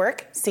competitor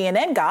network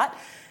CNN got.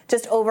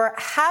 Just over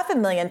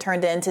 500,000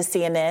 turned in to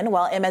CNN,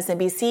 while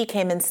MSNBC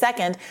came in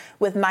second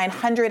with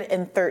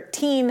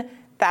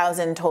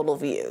 913,000 total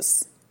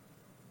views.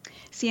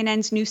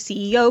 CNN's new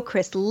CEO,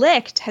 Chris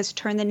Licht, has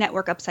turned the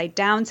network upside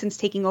down since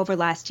taking over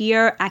last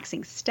year,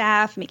 axing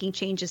staff, making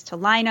changes to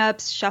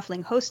lineups,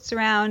 shuffling hosts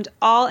around,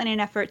 all in an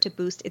effort to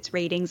boost its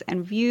ratings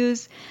and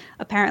views,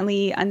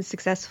 apparently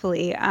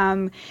unsuccessfully.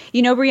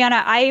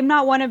 Brianna, I am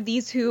not one of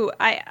these who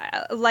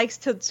likes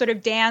to sort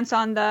of dance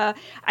on the...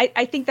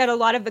 I think that a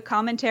lot of the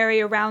commentary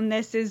around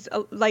this is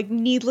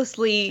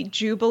needlessly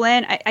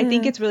jubilant. I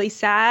think it's really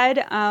sad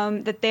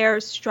that they're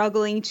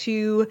struggling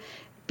to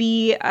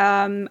be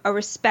a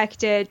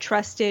respected,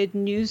 trusted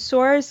news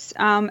source.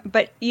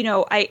 But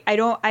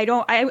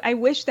I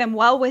wish them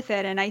well with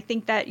it. And I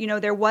think that,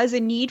 there was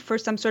a need for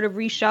some sort of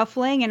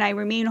reshuffling. And I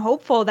remain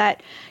hopeful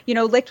that,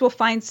 Licht will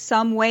find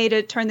some way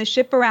to turn the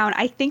ship around.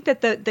 I think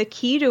that the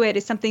key to it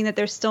is something that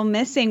they're still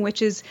missing,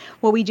 which is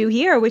what we do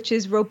here, which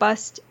is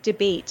robust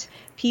debate.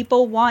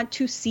 People want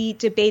to see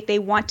debate. They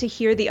want to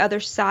hear the other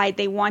side.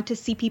 They want to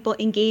see people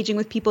engaging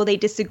with people they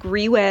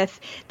disagree with.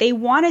 They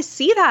want to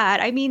see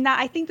that. I mean,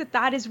 I think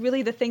that is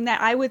really the thing that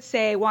I would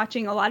say,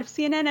 watching a lot of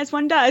CNN as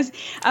one does,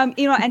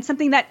 and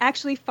something that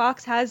actually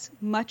Fox has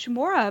much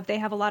more of. They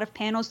have a lot of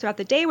panels throughout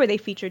the day where they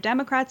feature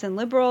Democrats and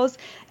liberals.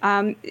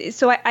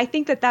 So I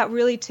think that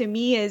really, to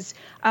me, is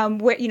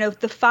where,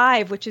 The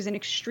Five, which is an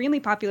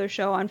extremely popular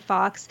show on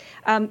Fox,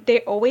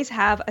 they always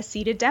have a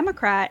seated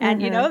Democrat.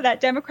 And,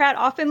 that Democrat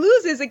often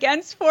loses is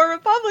against for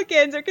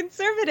Republicans or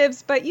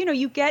conservatives, but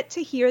you get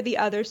to hear the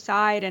other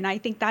side, and I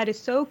think that is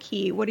so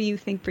key. What do you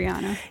think,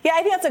 Brianna? Yeah,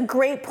 I think that's a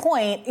great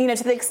point.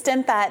 To the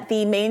extent that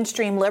the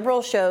mainstream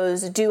liberal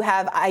shows do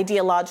have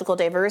ideological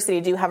diversity,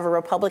 do have a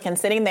Republican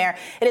sitting there,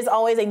 it is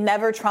always a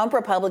never Trump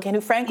Republican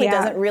who frankly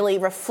doesn't really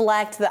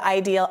reflect the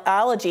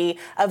ideology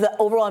of the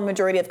overall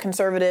majority of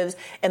conservatives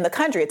in the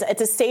country.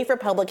 It's a safe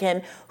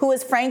Republican who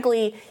is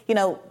frankly,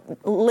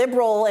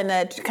 liberal in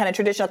a kind of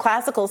traditional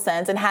classical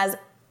sense and has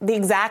the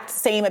exact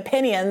same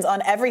opinions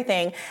on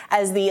everything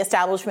as the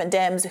establishment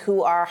Dems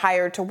who are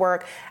hired to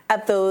work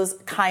at those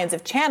kinds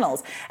of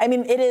channels. I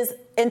mean, it is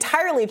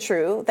entirely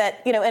true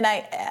that, and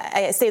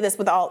I say this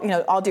with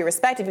all due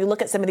respect, if you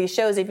look at some of these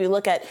shows, if you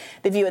look at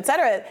The View, et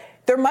cetera,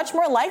 they're much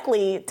more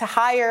likely to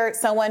hire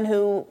someone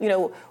who,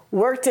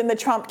 worked in the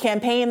Trump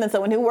campaign than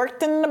someone who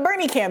worked in the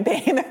Bernie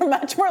campaign. They're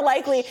much more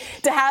likely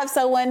to have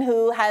someone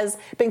who has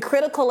been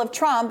critical of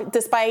Trump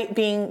despite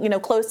being,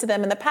 close to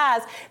them in the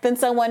past than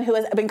someone who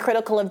has been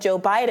critical of Joe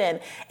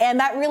Biden. And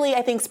that really,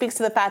 I think, speaks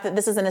to the fact that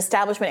this is an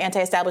establishment,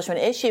 anti-establishment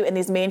issue, and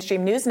these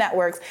mainstream news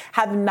networks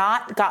have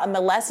not gotten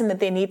the lesson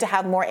that they need to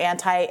have more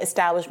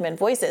anti-establishment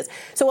voices.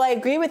 So while I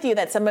agree with you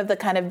that some of the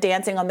kind of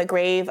dancing on the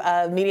grave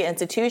of media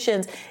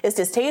institutions is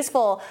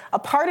distasteful, a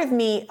part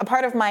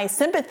of my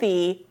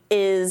sympathy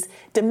is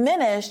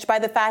diminished by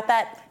the fact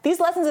that these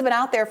lessons have been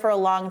out there for a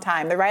long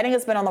time. The writing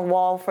has been on the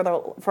wall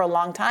for a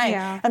long time.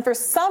 Yeah. And for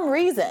some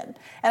reason,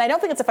 and I don't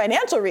think it's a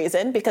financial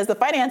reason because the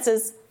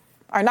finances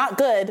are not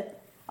good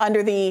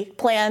under the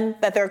plan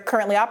that they're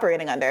currently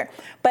operating under.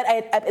 But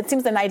it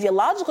seems an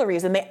ideological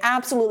reason they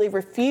absolutely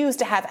refuse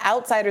to have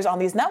outsiders on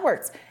these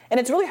networks. And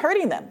it's really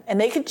hurting them.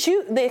 And they could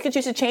choose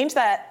to change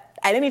that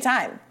at any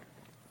time.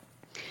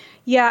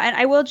 Yeah, and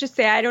I will just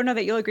say, I don't know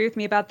that you'll agree with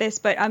me about this,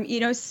 but,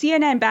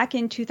 CNN back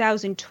in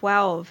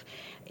 2012,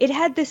 it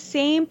had the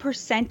same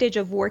percentage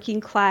of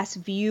working class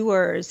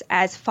viewers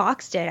as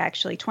Fox did,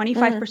 actually.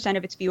 25%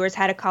 of its viewers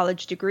had a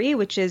college degree,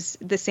 which is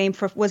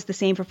was the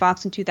same for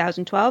Fox in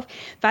 2012.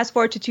 Fast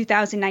forward to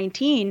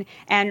 2019,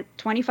 and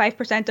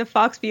 25% of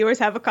Fox viewers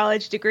have a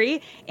college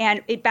degree.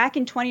 And back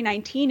in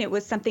 2019, it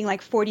was something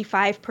like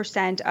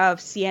 45% of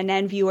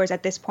CNN viewers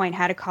at this point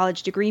had a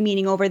college degree,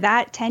 meaning over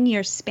that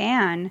 10-year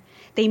span,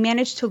 they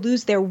managed to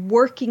lose their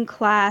working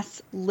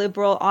class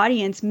liberal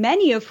audience,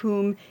 many of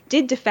whom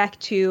did defect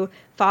to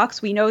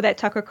Fox. We know that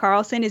Tucker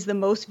Carlson is the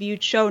most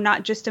viewed show,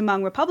 not just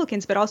among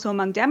Republicans, but also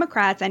among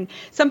Democrats. And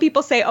some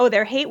people say, oh,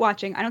 they're hate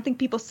watching. I don't think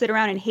people sit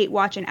around and hate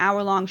watch an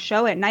hour-long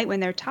show at night when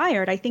they're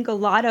tired. I think a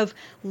lot of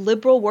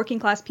liberal working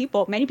class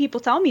people, many people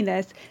tell me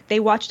this, they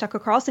watch Tucker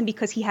Carlson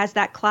because he has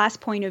that class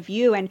point of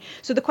view. And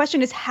so the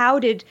question is, how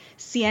did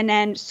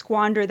CNN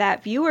squander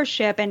that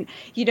viewership? And,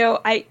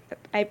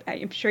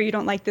 I'm sure you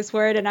don't like this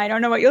word, and I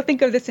don't know what you'll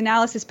think of this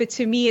analysis, but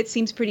to me, it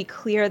seems pretty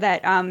clear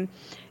that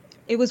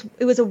it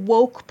was a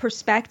woke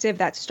perspective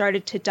that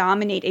started to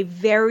dominate a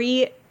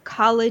very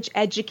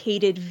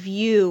college-educated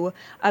view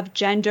of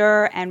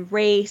gender and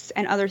race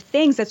and other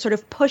things that sort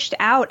of pushed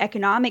out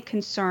economic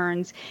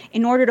concerns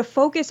in order to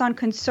focus on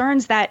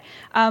concerns that,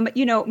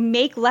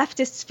 make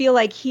leftists feel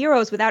like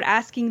heroes without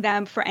asking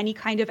them for any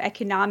kind of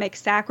economic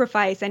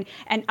sacrifice. And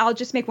I'll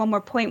just make one more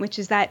point, which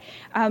is that,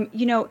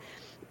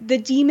 the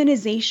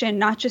demonization,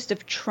 not just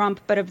of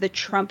Trump, but of the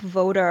Trump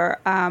voter,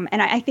 and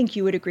I think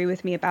you would agree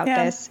with me about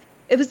this.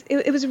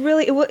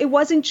 It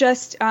wasn't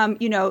just,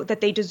 that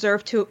they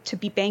deserved to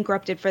be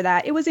bankrupted for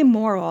that. It was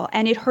immoral,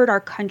 and it hurt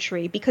our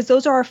country because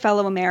those are our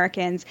fellow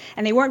Americans,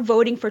 and they weren't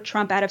voting for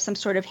Trump out of some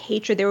sort of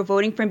hatred. They were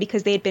voting for him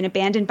because they had been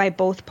abandoned by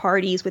both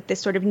parties with this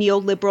sort of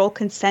neoliberal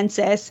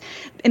consensus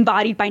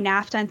embodied by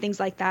NAFTA and things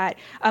like that.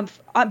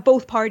 On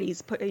both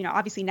parties,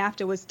 obviously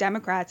NAFTA was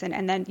Democrats,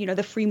 and then,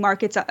 the free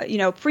markets,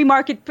 free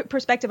market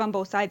perspective on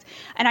both sides.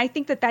 And I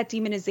think that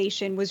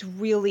demonization was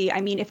really,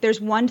 if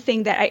there's one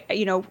thing that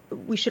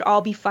we should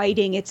all be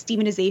fighting, it's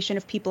demonization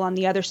of people on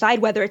the other side,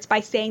 whether it's by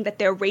saying that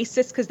they're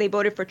racist because they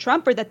voted for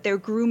Trump or that they're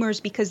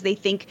groomers because they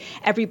think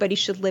everybody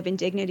should live in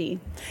dignity.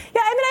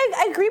 Yeah,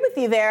 I agree with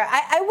you there.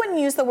 I wouldn't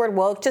use the word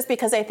woke just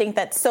because I think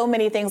that so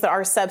many things that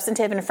are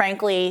substantive and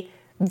frankly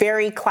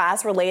very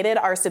class-related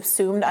are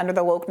subsumed under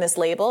the wokeness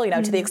label,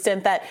 to the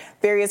extent that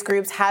various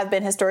groups have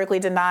been historically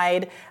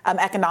denied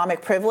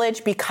economic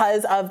privilege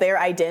because of their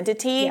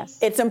identity. Yes.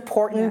 It's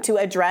important to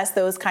address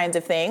those kinds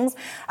of things.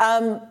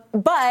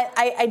 But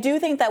I do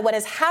think that what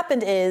has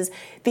happened is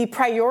the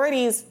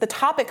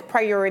topic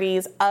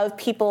priorities of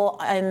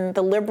people in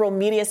the liberal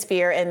media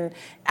sphere and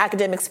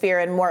academic sphere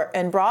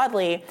and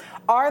broadly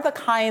are the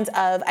kinds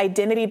of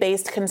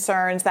identity-based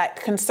concerns that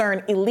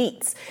concern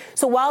elites.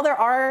 So while there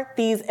are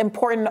these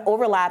important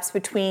overlaps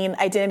between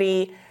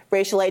identity,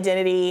 racial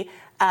identity,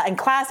 and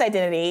class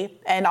identity,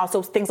 and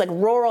also things like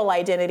rural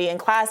identity and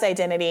class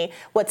identity,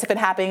 what's been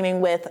happening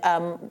with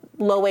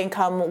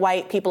low-income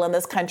white people in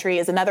this country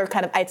is another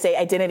kind of, I'd say,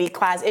 identity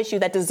class issue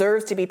that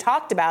deserves to be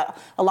talked about,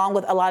 along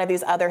with a lot of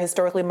these other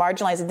historically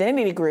marginalized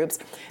identity groups.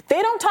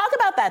 They don't talk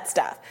about that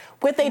stuff.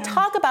 What they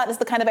talk about is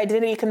the kind of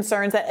identity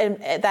concerns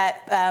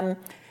that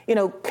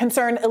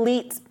concern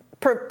elite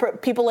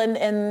people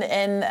in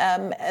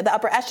the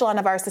upper echelon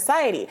of our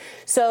society.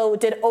 So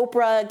did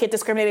Oprah get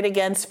discriminated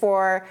against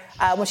for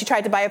when she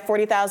tried to buy a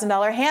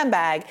 $40,000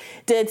 handbag?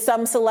 Did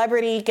some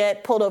celebrity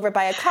get pulled over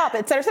by a cop,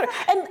 et cetera, et cetera?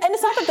 And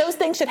it's not that those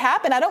things should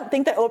happen. I don't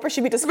think that Oprah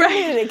should be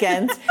discriminated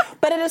against.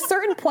 But at a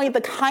certain point,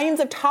 the kinds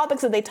of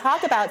topics that they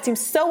talk about seem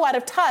so out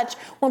of touch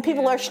when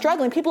people are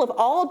struggling. People of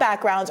all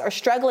backgrounds are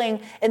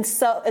struggling in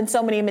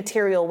so many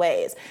material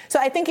ways. So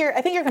I think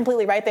you're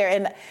completely right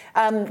there.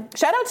 And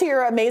shout out to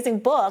your amazing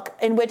book,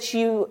 in which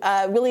you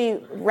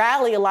really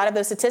rally a lot of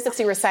those statistics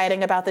you were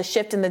citing about the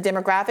shift in the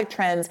demographic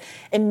trends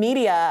in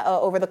media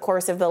over the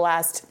course of the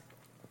last,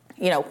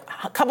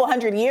 couple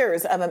hundred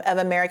years of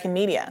American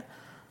media.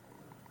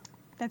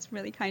 That's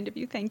really kind of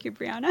you. Thank you,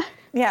 Brianna.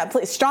 Yeah,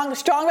 please. Strong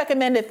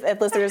recommend if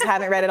listeners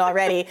haven't read it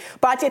already.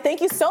 Batya, thank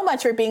you so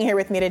much for being here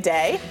with me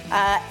today.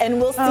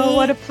 And we'll see. Oh,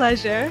 what a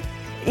pleasure.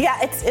 Yeah,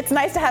 it's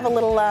nice to have a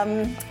little,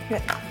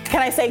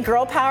 can I say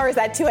girl power? Is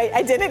that too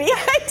identity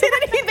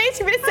based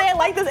for me to say? I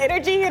like this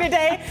energy here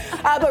today.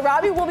 But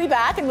Robbie will be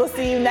back, and we'll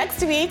see you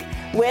next week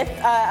with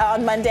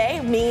on Monday.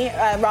 Me,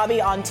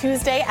 Robbie on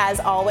Tuesday, as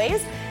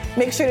always.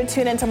 Make sure to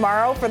tune in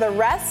tomorrow for the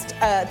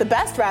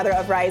best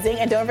of Rising.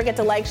 And don't forget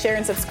to like, share,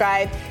 and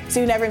subscribe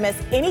so you never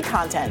miss any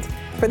content.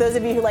 For those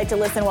of you who like to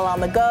listen while on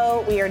the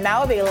go, we are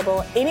now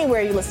available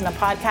anywhere you listen to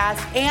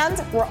podcasts,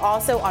 and we're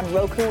also on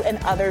Roku and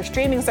other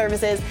streaming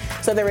services,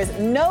 so there is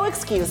no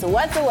excuse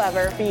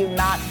whatsoever for you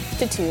not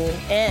to tune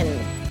in.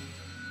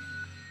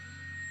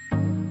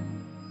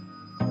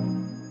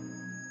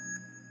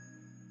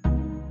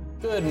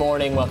 Good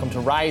morning. Welcome to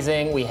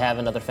Rising. We have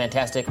another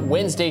fantastic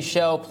Wednesday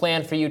show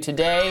planned for you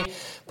today.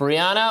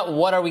 Brianna,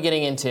 what are we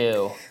getting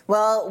into?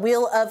 Well,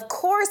 we'll, of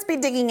course, be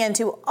digging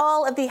into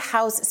all of the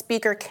House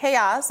Speaker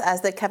chaos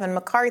as the Kevin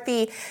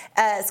McCarthy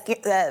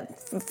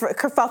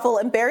kerfuffle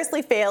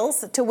embarrassingly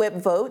fails to whip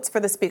votes for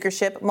the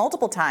speakership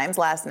multiple times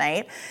last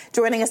night.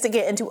 Joining us to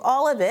get into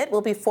all of it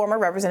will be former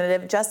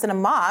Representative Justin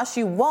Amash.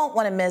 You won't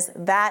want to miss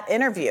that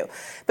interview.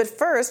 But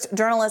first,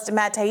 journalist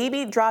Matt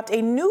Taibbi dropped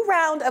a new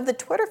round of the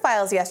Twitter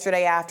files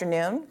yesterday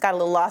afternoon. Got a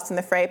little lost in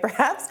the fray,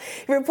 perhaps.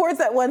 He reports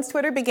that once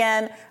Twitter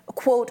began,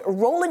 quote,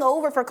 rolling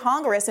over for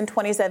Congress in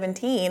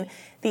 2017,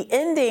 the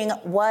ending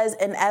was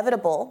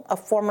inevitable, a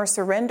former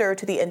surrender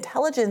to the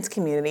intelligence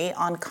community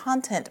on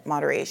content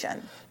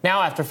moderation.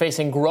 Now, after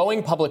facing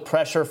growing public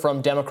pressure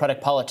from Democratic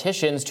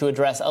politicians to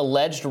address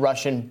alleged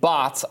Russian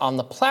bots on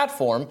the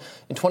platform,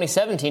 in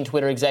 2017,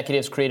 Twitter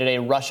executives created a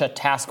Russia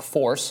task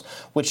force,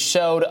 which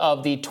showed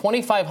of the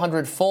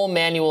 2,500 full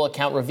manual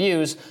account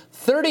reviews,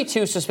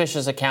 32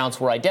 suspicious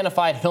accounts were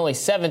identified, and only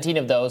 17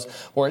 of those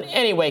were in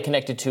any way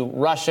connected to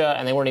Russia,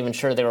 and they weren't even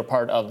sure they were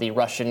part of the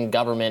Russian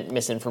government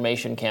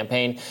misinformation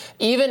campaign.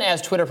 Even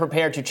as Twitter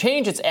prepared to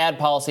change its ad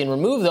policy and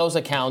remove those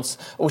accounts,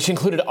 which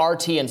included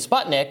RT and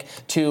Sputnik,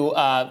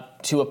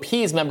 to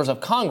appease members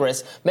of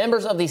Congress,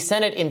 members of the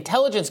Senate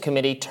Intelligence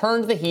Committee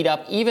turned the heat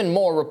up even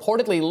more,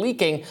 reportedly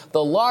leaking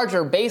the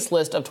larger base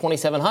list of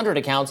 2,700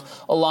 accounts,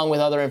 along with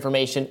other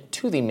information,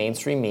 to the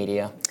mainstream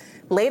media.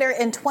 Later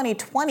in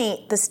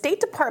 2020, the State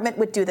Department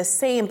would do the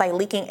same by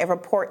leaking a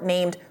report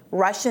named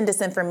Russian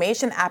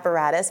Disinformation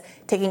Apparatus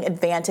Taking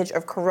Advantage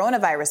of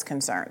Coronavirus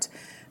Concerns.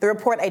 The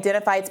report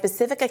identified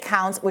specific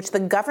accounts which the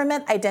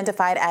government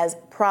identified as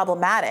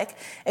problematic,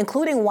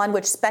 including one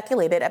which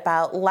speculated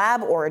about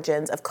lab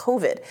origins of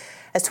COVID.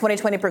 As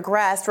 2020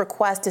 progressed,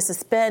 requests to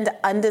suspend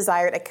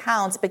undesired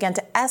accounts began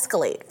to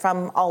escalate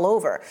from all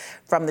over,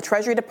 from the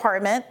Treasury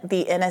Department,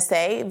 the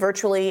NSA,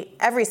 virtually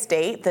every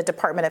state, the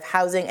Department of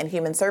Housing and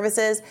Human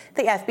Services,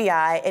 the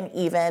FBI, and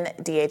even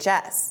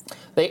DHS.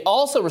 They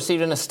also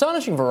received an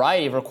astonishing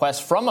variety of requests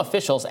from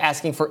officials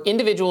asking for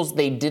individuals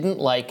they didn't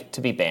like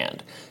to be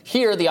banned.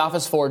 Here, the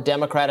Office for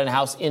Democrat and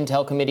House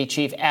Intel Committee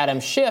Chief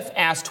Adam Schiff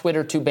asked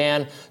Twitter to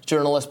ban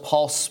journalist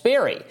Paul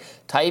Sperry.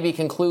 Taibbi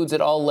concludes it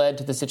all led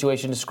to the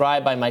situation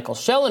described by Michael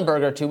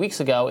Schellenberger 2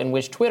 weeks ago, in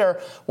which Twitter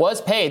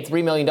was paid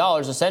 $3 million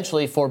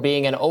essentially for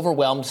being an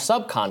overwhelmed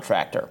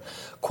subcontractor.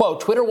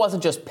 Quote, Twitter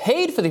wasn't just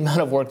paid for the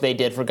amount of work they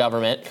did for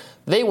government,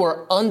 they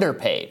were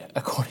underpaid,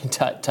 according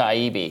to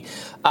Taibbi.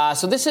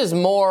 So this is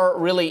more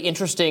really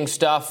interesting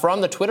stuff from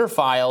the Twitter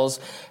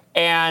files.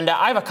 And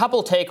I have a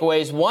couple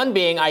takeaways, one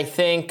being, I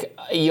think,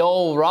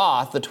 Yoel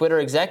Roth, the Twitter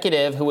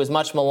executive who was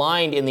much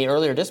maligned in the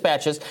earlier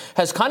dispatches,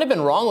 has kind of been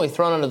wrongly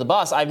thrown under the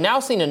bus. I've now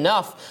seen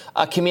enough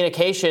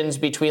communications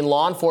between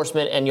law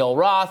enforcement and Yoel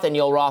Roth and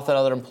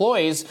other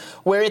employees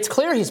where it's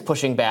clear he's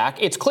pushing back.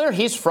 It's clear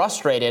he's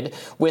frustrated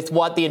with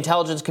what the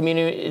intelligence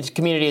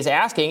community is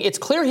asking. It's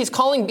clear he's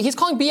calling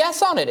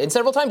BS on it. And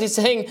several times he's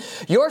saying,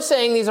 you're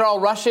saying these are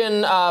all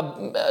Russian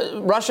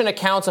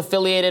accounts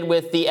affiliated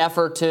with the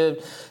effort to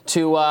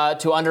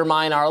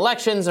undermine our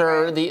elections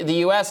or the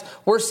U.S.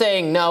 We're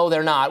saying no,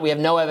 they're not. We have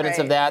no evidence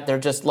of that. They're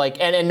just like,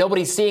 and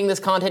nobody's seeing this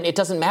content. It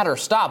doesn't matter.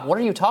 Stop. What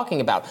are you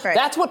talking about? Right.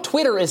 That's what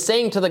Twitter is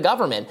saying to the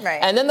government. Right.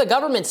 And then the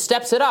government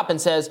steps it up and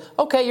says,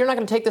 okay, you're not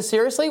going to take this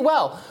seriously?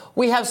 Well,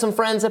 we have some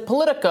friends at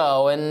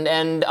Politico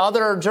and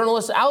other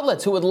journalist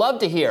outlets who would love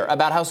to hear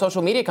about how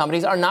social media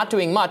companies are not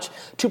doing much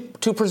to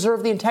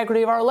preserve the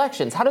integrity of our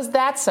elections. How does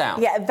that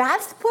sound? Yeah,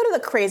 that's one of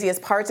the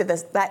craziest parts of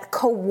this, that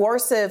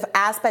coercive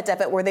aspect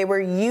of it, where they were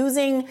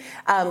using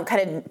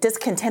kind of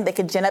discontent they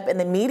could gin up in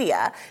the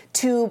media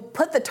to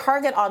put the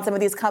target on some of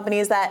these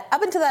companies that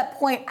up until that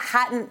point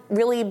hadn't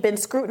really been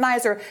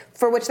scrutinized, or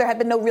for which there had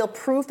been no real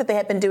proof that they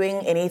had been doing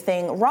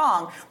anything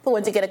wrong. But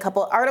once you get a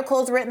couple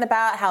articles written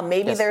about how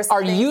maybe there's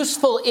something...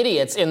 useful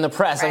idiots in the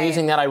press, I'm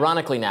using that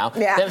ironically now,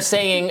 they're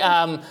saying,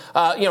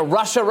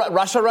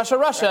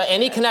 Russia,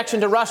 any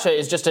connection to Russia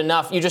is just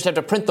enough. You just have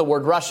to print the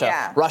word Russia.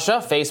 Yeah.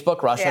 Russia,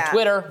 Facebook, Russia,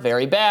 Twitter,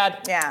 very bad.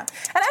 Yeah. And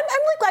I'm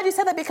really glad you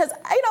said that, because,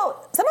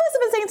 some of us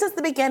have been saying since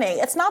the beginning,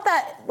 it's not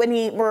that when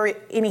we're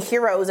any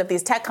heroes of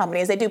these tech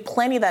companies, they do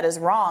plenty that is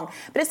wrong,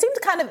 but it seems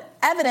kind of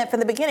evident from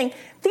the beginning,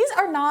 these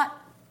are not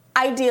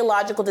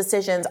ideological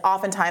decisions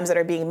oftentimes that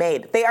are being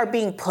made. They are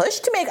being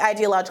pushed to make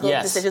ideological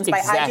decisions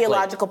by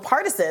ideological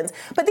partisans.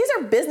 But these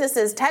are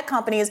businesses, tech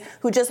companies,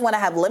 who just want to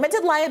have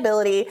limited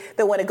liability.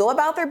 They want to go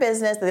about their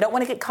business. They don't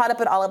want to get caught up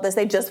in all of this.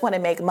 They just want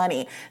to make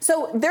money.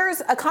 So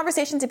there's a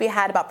conversation to be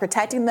had about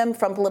protecting them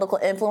from political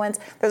influence.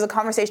 There's a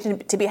conversation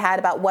to be had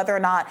about whether or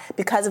not,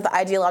 because of the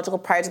ideological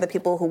priors of the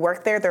people who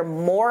work there, they're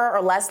more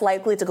or less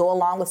likely to go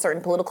along with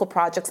certain political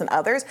projects than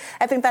others.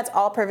 I think that's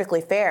all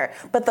perfectly fair.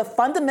 But the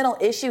fundamental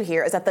issue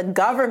here is that the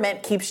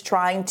government keeps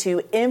trying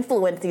to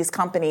influence these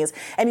companies.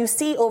 And you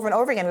see over and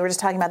over again, we were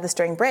just talking about this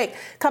during break,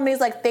 companies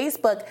like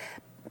Facebook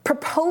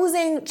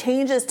proposing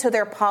changes to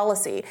their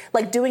policy,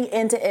 like doing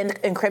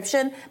end-to-end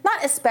encryption,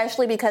 not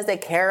especially because they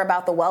care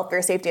about the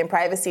welfare, safety, and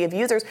privacy of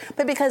users,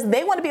 but because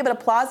they want to be able to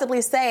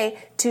plausibly say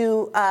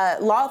to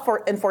law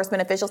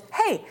enforcement officials,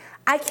 hey,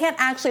 I can't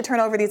actually turn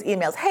over these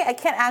emails. Hey, I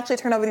can't actually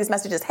turn over these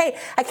messages. Hey,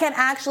 I can't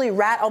actually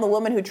rat on the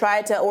woman who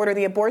tried to order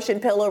the abortion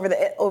pill over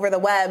the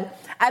web.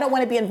 I don't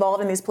want to be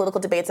involved in these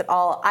political debates at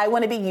all. I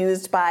want to be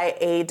used by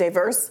a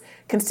diverse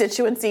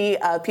constituency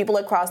of people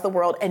across the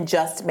world and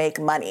just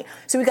make money.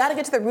 So we got to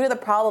get to the root of the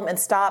problem and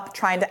stop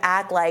trying to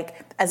act like,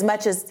 as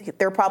much as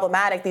they're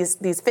problematic,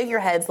 these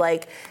figureheads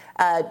like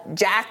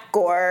Jack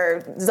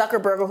or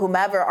Zuckerberg or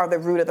whomever are the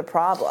root of the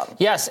problem.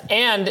 Yes,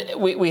 and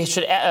we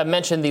should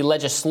mention the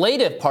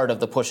legislative part of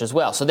the push as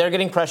well. So they're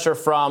getting pressure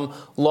from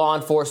law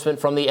enforcement,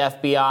 from the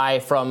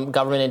FBI, from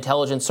government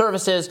intelligence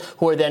services,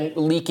 who are then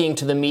leaking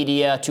to the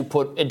media to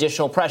put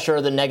additional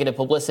pressure, the negative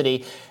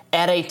publicity,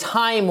 at a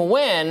time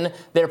when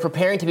they're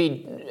preparing to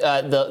be,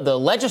 the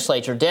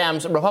legislature,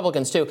 Dems,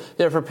 Republicans too,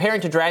 they're preparing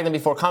to drag them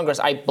before Congress.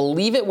 I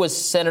believe it was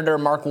Senator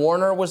Mark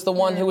Warner was the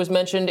one who was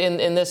mentioned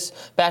in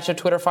this batch of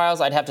Twitter files.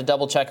 I'd have to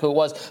double check who it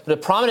was. But a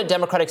prominent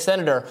Democratic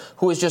senator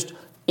who was just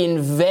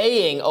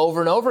inveighing over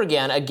and over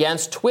again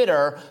against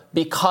Twitter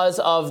because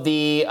of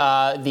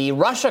the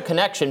Russia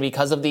connection,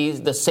 because of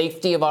the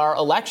safety of our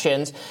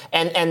elections,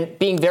 and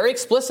being very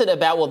explicit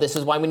about, well, this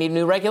is why we need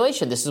new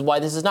regulation. This is why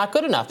this is not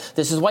good enough.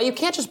 This is why you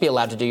can't just be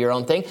allowed to do your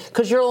own thing,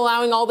 because you're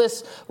allowing all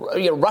this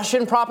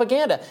Russian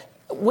propaganda.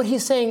 What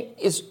he's saying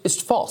is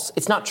false.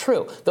 It's not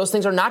true. Those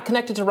things are not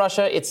connected to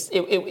Russia.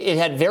 It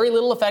had very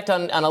little effect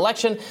on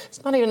election.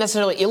 It's not even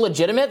necessarily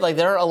illegitimate. Like,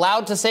 they're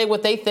allowed to say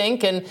what they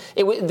think, and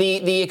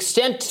the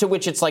extent to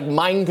which it's like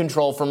mind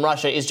control from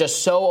Russia is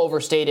just so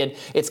overstated.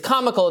 It's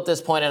comical at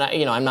this point,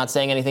 and I'm not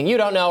saying anything you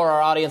don't know or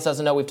our audience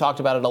doesn't know. We've talked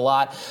about it a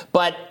lot,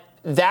 but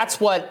that's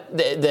what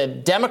the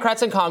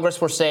Democrats in Congress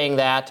were saying,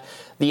 that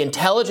the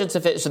intelligence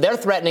officials, so they're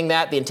threatening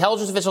that. The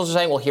intelligence officials are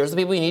saying, well, here's the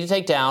people you need to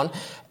take down,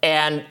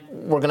 and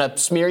we're going to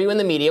smear you in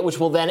the media, which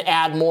will then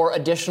add more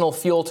additional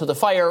fuel to the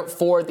fire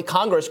for the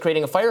Congress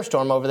creating a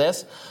firestorm over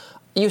this.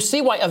 You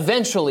see why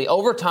eventually,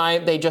 over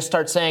time, they just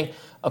start saying,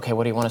 okay,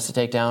 what do you want us to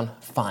take down?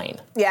 Fine.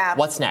 Yeah.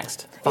 What's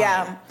next? Fine.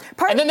 Yeah.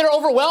 And then they're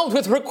overwhelmed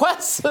with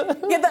requests. And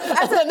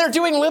then they're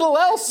doing little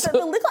else.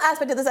 The legal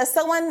aspect of this, as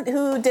someone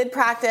who did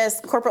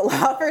practice corporate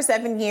law for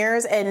 7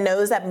 years and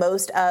knows that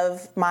most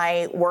of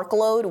my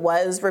workload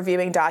was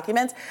reviewing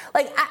documents,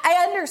 like,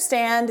 I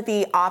understand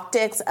the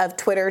optics of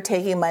Twitter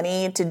taking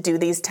money to do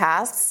these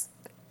tasks,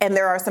 and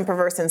there are some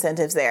perverse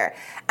incentives there.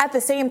 At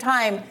the same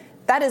time,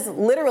 that is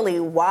literally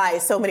why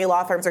so many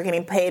law firms are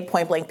getting paid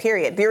point blank,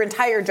 period. Your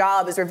entire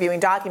job is reviewing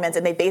documents,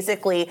 and they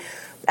basically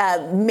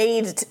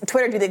made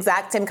Twitter do the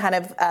exact same kind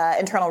of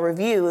internal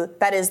review.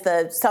 That is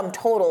the sum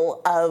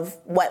total of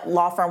what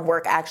law firm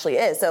work actually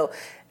is. So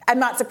I'm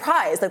not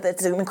surprised. Like,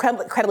 it's an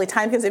incredibly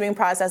time-consuming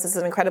process. It's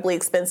an incredibly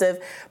expensive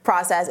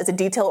process. It's a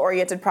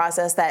detail-oriented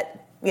process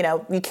that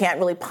you can't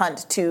really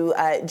punt to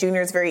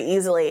juniors very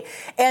easily.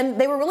 And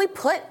they were really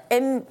put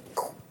in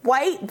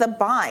quite the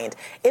bind.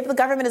 If the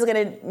government is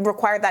going to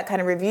require that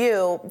kind of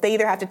review, they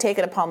either have to take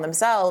it upon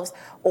themselves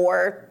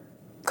or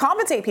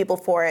compensate people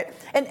for it.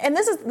 And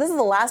this is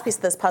the last piece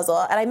of this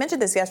puzzle, and I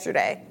mentioned this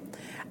yesterday.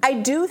 I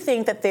do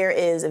think that there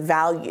is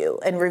value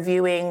in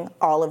reviewing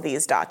all of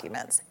these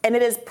documents. And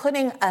it is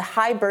putting a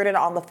high burden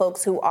on the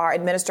folks who are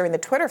administering the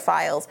Twitter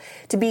files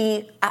to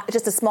be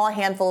just a small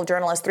handful of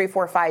journalists, 3,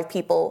 4, 5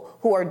 people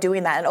who are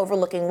doing that and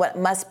overlooking what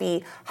must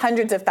be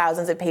hundreds of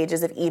thousands of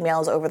pages of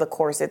emails over the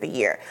course of the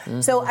year.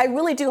 So I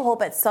really do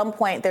hope at some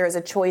point there is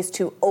a choice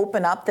to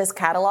open up this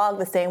catalog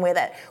the same way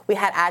that we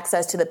had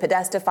access to the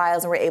Podesta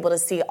files and were able to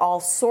see all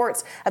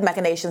sorts of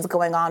machinations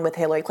going on with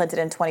Hillary Clinton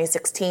in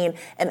 2016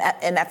 and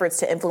efforts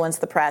to influence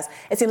the press.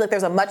 It seems like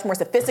there's a much more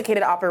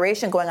sophisticated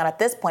operation going on at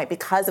this point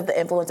because of the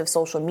influence of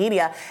social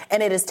media,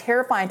 and it is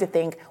terrifying to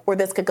think where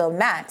this could go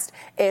next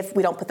if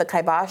we don't put the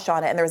kibosh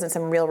on it and there isn't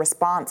some real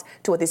response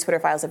to what these Twitter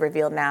files have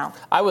revealed now.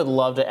 I would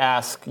love to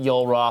ask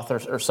Yoel Roth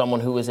or someone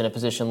who was in a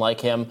position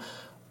like him,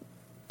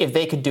 if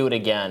they could do it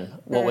again,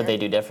 what would they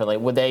do differently?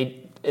 Would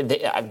they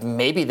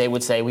maybe they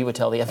would say, we would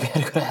tell the FBI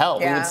to go to hell.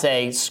 We would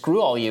say,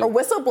 screw all you. Or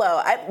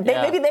whistleblow.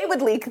 Maybe they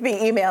would leak the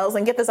emails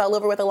and get this all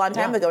over with a long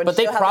time ago. But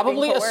they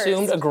probably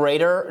assumed a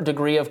greater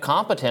degree of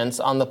competence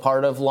on the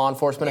part of law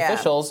enforcement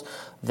officials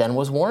than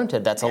was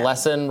warranted. That's a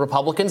lesson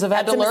Republicans have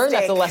had to learn.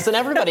 That's a lesson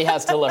everybody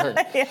has to learn.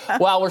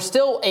 While we're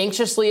still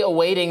anxiously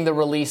awaiting the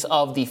release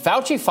of the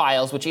Fauci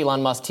files, which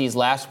Elon Musk teased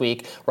last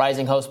week,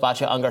 Rising host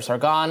Batya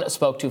Ungar-Sargon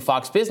spoke to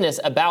Fox Business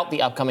about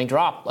the upcoming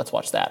drop. Let's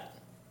watch that.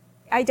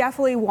 I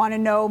definitely want to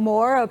know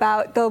more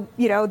about the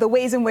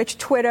ways in which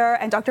Twitter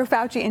and Dr.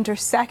 Fauci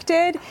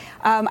intersected.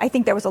 I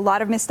think there was a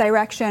lot of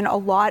misdirection, a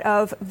lot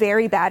of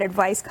very bad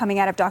advice coming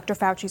out of Dr.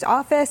 Fauci's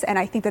office, and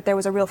I think that there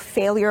was a real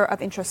failure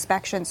of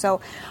introspection.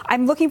 So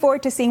I'm looking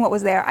forward to seeing what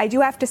was there. I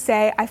do have to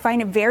say, I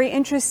find it very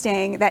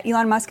interesting that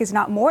Elon Musk is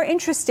not more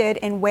interested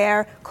in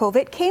where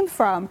COVID came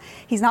from.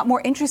 He's not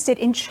more interested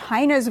in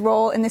China's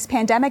role in this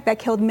pandemic that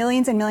killed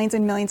millions and millions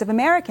and millions of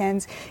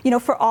Americans.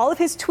 For all of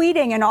his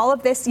tweeting and all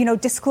of this,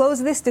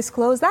 disclose this,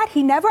 disclose that,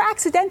 he never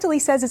accidentally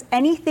says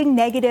anything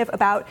negative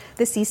about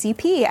the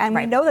CCP. And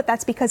we know that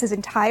that's because his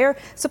entire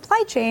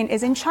supply chain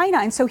is in China.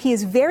 And so he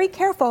is very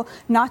careful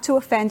not to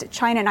offend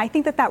China. And I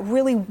think that that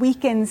really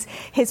weakens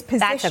his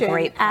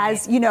position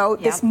as,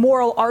 this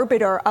moral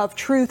arbiter of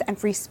truth and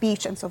free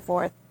speech and so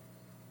forth.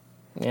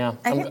 Yeah,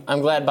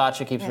 I'm glad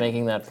Batya keeps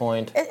making that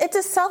point. It's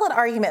a solid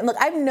argument. Look,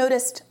 I've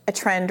noticed a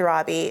trend,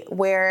 Robbie,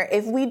 where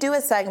if we do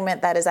a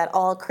segment that is at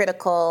all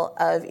critical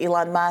of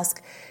Elon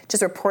Musk,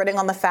 just reporting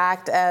on the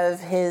fact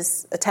of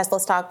his Tesla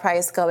stock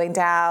price going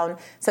down,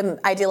 some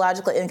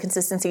ideological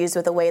inconsistencies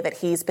with the way that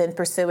he's been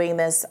pursuing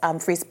this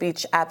free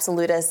speech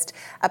absolutist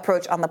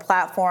approach on the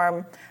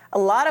platform, a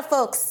lot of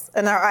folks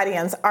in our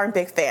audience aren't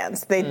big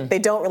fans. They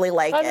don't really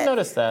like it. I've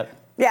noticed that.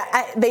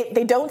 Yeah,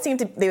 they don't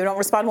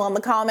respond well in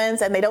the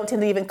comments, and they don't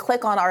tend to even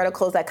click on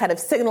articles that kind of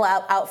signal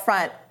out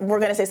front, we're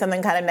going to say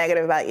something kind of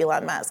negative about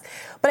Elon Musk.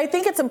 But I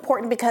think it's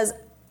important because,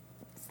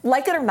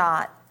 like it or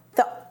not,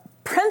 the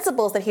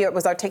principles that he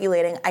was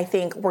articulating, I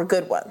think, were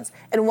good ones,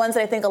 and ones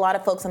that I think a lot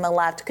of folks on the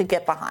left could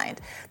get behind.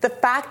 The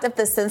fact of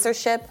the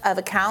censorship of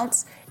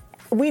accounts,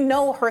 we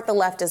know hurt the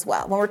left as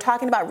well. When we're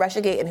talking about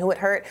Russiagate and who it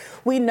hurt,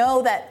 we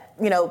know that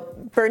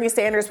Bernie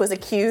Sanders was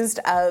accused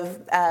of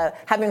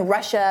having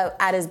Russia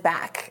at his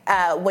back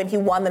when he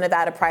won the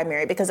Nevada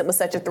primary because it was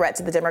such a threat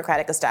to the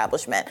Democratic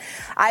establishment.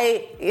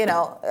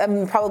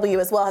 Probably you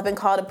as well, have been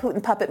called a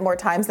Putin puppet more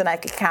times than I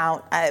could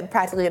count. I'm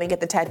practically going to get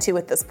the tattoo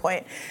at this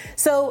point.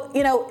 So,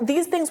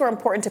 these things were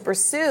important to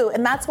pursue,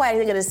 and that's why I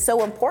think it is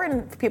so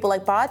important for people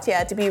like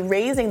Batya to be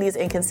raising these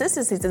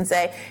inconsistencies and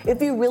say,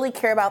 if you really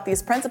care about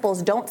these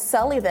principles, don't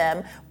sully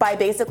them by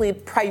basically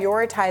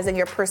prioritizing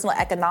your personal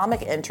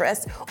economic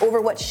interests over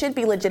what should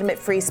be legitimate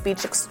free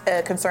speech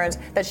concerns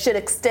that should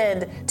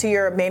extend to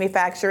your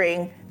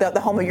manufacturing, the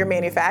home of your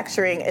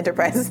manufacturing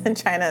enterprises in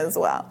China as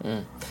well.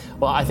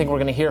 Well, I think we're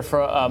going to hear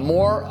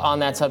more on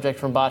that subject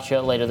from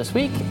Batya later this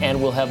week,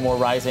 and we'll have more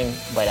Rising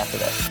right after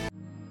this.